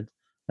husband that,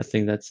 I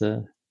think that's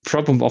a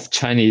problem of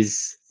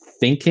Chinese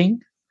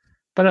thinking,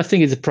 but I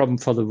think it's a problem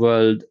for the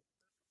world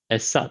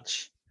as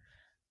such.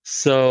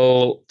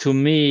 So to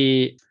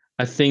me,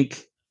 I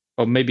think,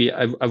 or maybe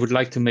I would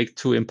like to make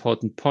two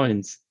important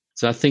points.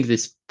 So I think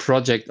this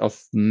project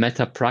of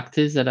meta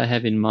practice that I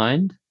have in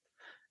mind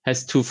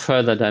has two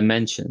further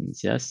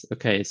dimensions. Yes.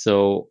 Okay.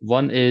 So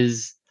one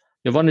is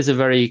a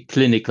very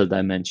clinical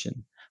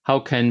dimension. How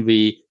can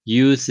we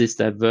use this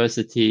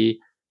diversity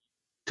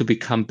to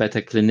become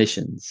better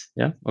clinicians?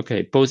 Yeah.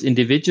 Okay. Both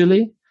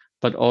individually,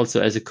 but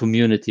also as a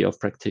community of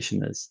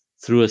practitioners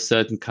through a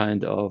certain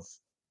kind of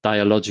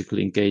dialogical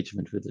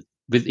engagement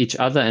with each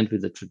other and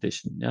with the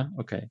tradition. Yeah.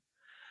 Okay.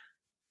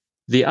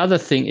 The other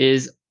thing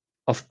is,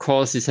 of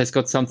course, this has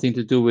got something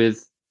to do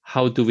with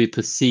how do we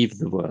perceive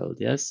the world?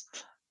 Yes.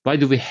 Why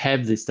do we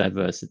have this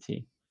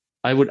diversity?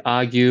 I would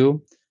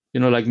argue,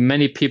 like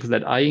many people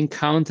that I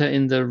encounter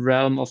in the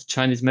realm of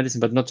Chinese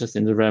medicine, but not just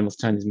in the realm of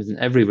Chinese medicine,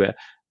 everywhere,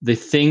 they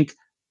think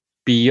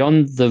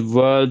beyond the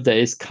world, there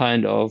is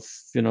kind of,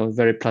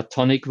 very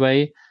Platonic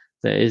way.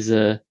 There is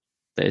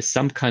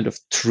some kind of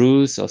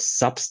truth or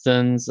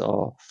substance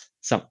or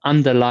some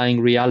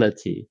underlying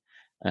reality.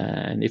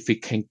 And if we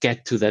can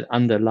get to that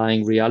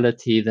underlying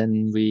reality,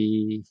 then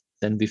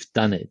we've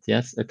done it.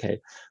 Yes. Okay.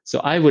 So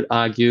I would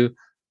argue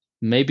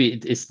maybe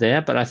it is there,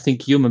 but I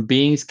think human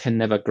beings can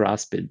never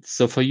grasp it.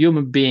 So for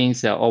human beings,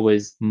 there are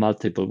always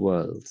multiple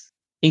worlds.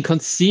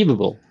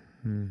 Inconceivable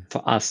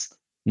for us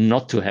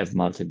not to have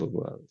multiple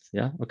worlds.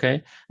 Yeah.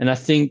 Okay. And I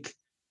think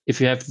if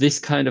you have this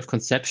kind of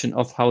conception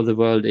of how the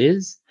world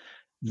is,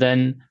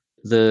 then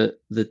the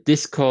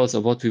discourse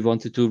of what we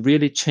want to do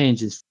really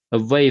changes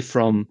away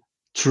from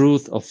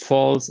truth or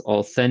false, or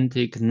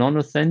authentic,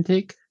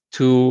 non-authentic,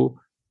 to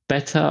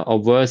better or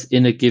worse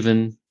in a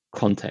given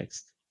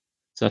context.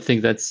 So I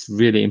think that's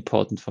really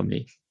important for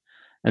me.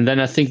 And then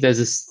I think there's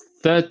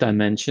a third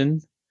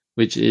dimension,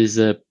 which is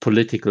a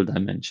political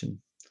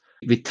dimension.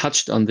 We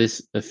touched on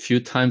this a few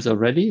times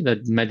already,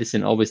 that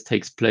medicine always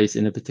takes place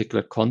in a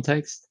particular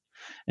context.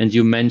 And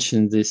you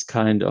mentioned this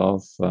kind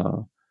of,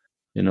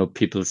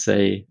 people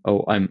say,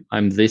 oh,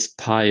 I'm this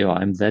pi, or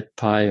I'm that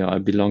pi, or I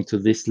belong to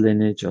this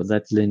lineage or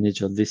that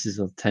lineage, or this is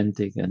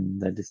authentic and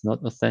that is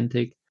not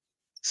authentic.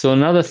 So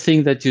another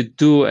thing that you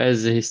do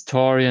as a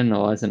historian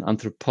or as an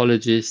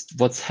anthropologist,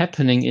 what's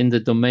happening in the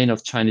domain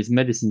of Chinese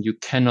medicine, you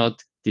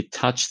cannot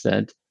detach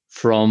that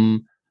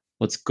from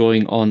what's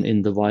going on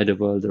in the wider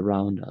world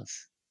around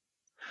us.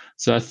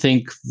 So I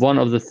think one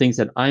of the things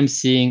that I'm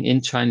seeing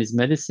in Chinese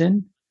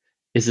medicine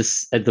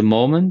at the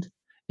moment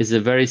is the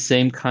very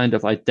same kind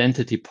of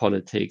identity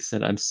politics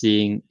that I'm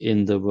seeing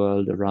in the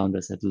world around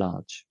us at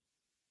large.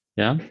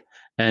 Yeah.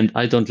 And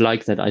I don't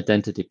like that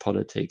identity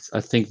politics.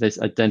 I think this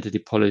identity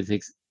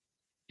politics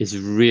is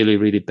really,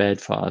 really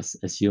bad for us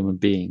as human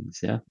beings.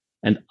 Yeah.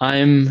 And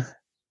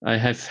I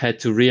have had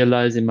to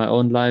realize in my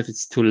own life,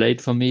 it's too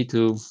late for me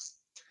to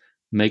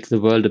make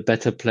the world a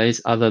better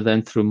place other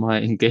than through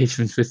my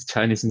engagement with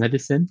Chinese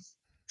medicine.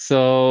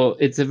 So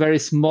it's a very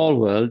small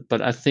world,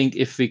 but I think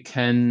if we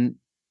can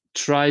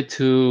try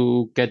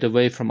to get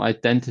away from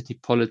identity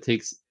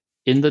politics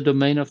in the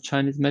domain of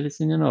Chinese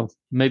medicine,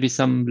 maybe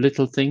some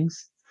little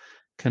things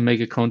can make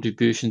a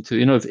contribution to,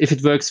 if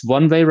it works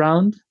one way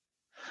round,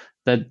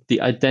 that the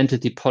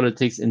identity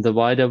politics in the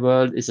wider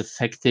world is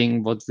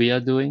affecting what we are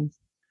doing,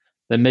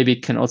 then maybe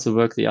it can also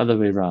work the other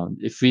way around.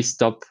 If we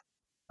stop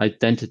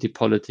identity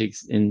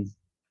politics in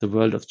the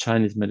world of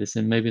Chinese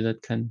medicine, maybe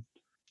that can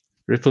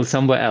ripple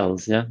somewhere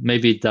else. Yeah,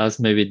 maybe it does,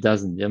 maybe it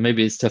doesn't. Yeah,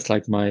 maybe it's just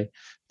like my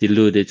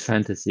deluded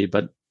fantasy,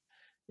 but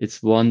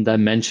it's one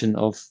dimension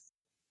of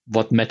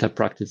what meta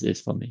practice is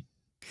for me.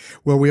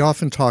 Well, we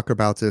often talk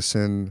about this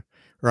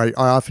I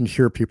often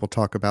hear people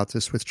talk about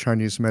this with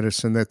Chinese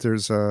medicine, that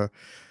there's a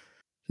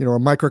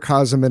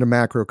microcosm and a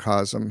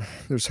macrocosm.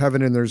 There's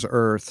heaven and there's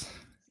earth.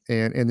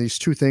 And these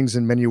two things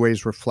in many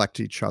ways reflect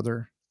each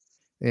other.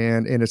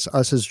 And it's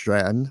us as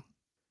Zhen,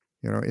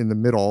 in the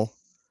middle,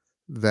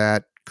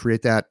 that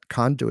create that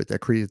conduit, that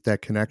create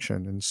that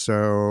connection. And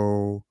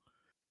so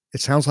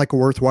it sounds like a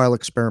worthwhile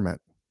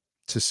experiment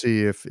to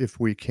see if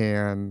we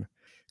can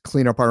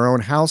clean up our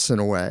own house in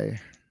a way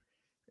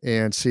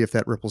and see if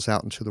that ripples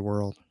out into the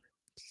world.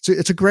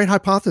 It's a great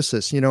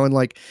hypothesis, and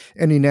like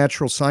any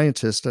natural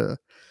scientist,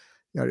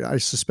 I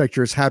suspect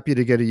you're as happy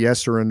to get a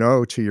yes or a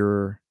no to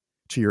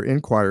your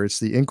inquiry. It's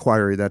the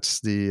inquiry that's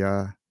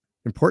the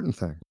important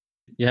thing.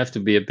 You have to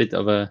be a bit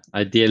of an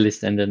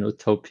idealist and an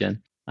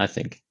utopian, I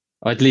think.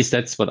 Or at least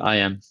that's what I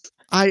am.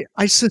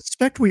 I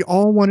suspect we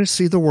all want to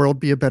see the world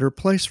be a better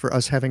place for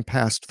us having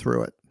passed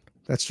through it.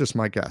 That's just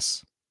my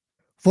guess.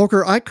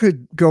 Volker, I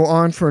could go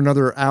on for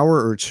another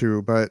hour or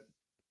two, but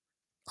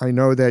I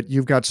know that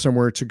you've got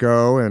somewhere to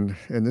go, and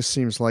this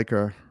seems like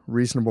a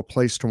reasonable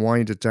place to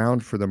wind it down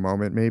for the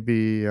moment.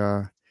 Maybe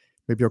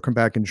you'll come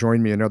back and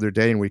join me another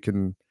day, and we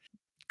can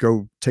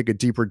go take a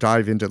deeper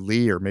dive into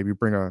Li, or maybe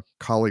bring a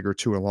colleague or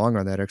two along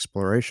on that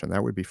exploration.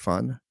 That would be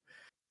fun.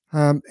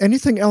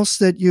 Anything else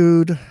that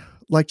you'd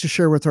like to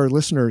share with our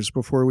listeners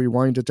before we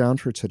wind it down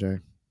for today?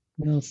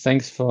 Well,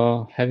 thanks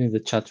for having the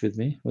chat with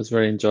me. It was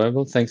very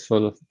enjoyable. Thanks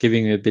for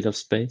giving me a bit of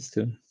space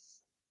to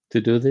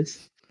do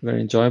this.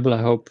 Very enjoyable.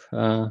 I hope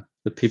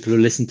the people who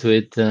listen to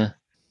it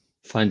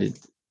find it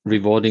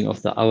rewarding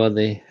of the hour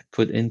they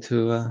put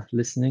into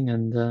listening.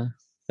 And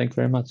thank you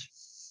very much.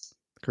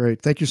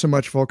 Great. Thank you so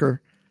much,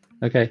 Volker.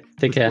 Okay.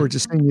 Take care. We're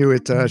just seeing you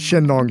at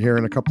Shandong here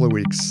in a couple of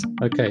weeks.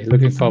 Okay.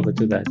 Looking forward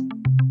to that.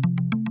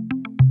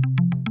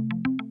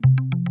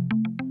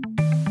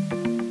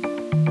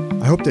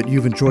 I hope that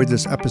you've enjoyed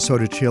this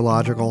episode of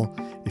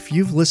Qiological. If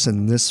you've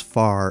listened this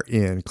far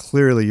in,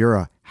 clearly you're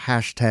a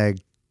hashtag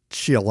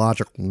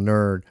Qiological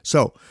nerd.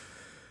 So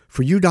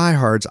for you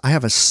diehards, I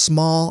have a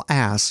small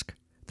ask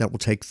that will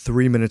take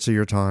 3 minutes of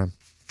your time.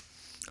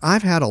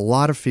 I've had a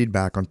lot of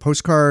feedback on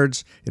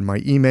postcards, in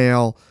my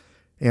email,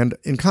 and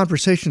in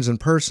conversations in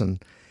person.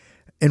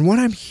 And what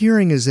I'm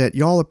hearing is that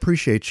y'all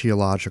appreciate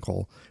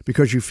Qiological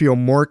because you feel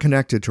more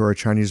connected to our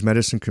Chinese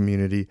medicine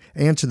community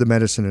and to the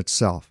medicine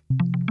itself.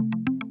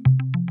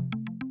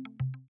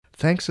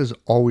 Thanks as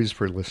always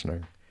for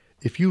listening.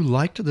 If you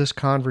liked this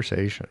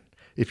conversation,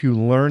 if you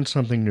learned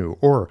something new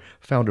or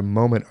found a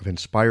moment of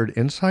inspired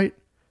insight,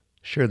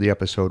 share the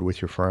episode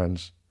with your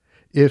friends.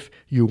 If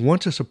you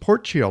want to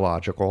support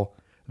Qiological,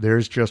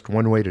 there's just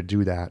one way to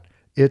do that.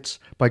 It's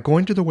by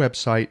going to the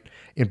website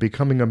and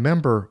becoming a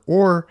member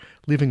or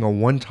leaving a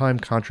one-time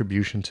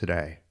contribution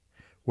today.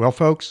 Well,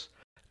 folks,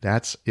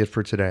 that's it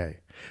for today.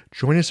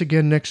 Join us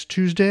again next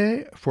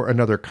Tuesday for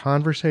another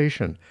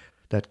conversation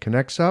that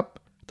connects up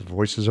the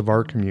voices of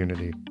our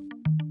community.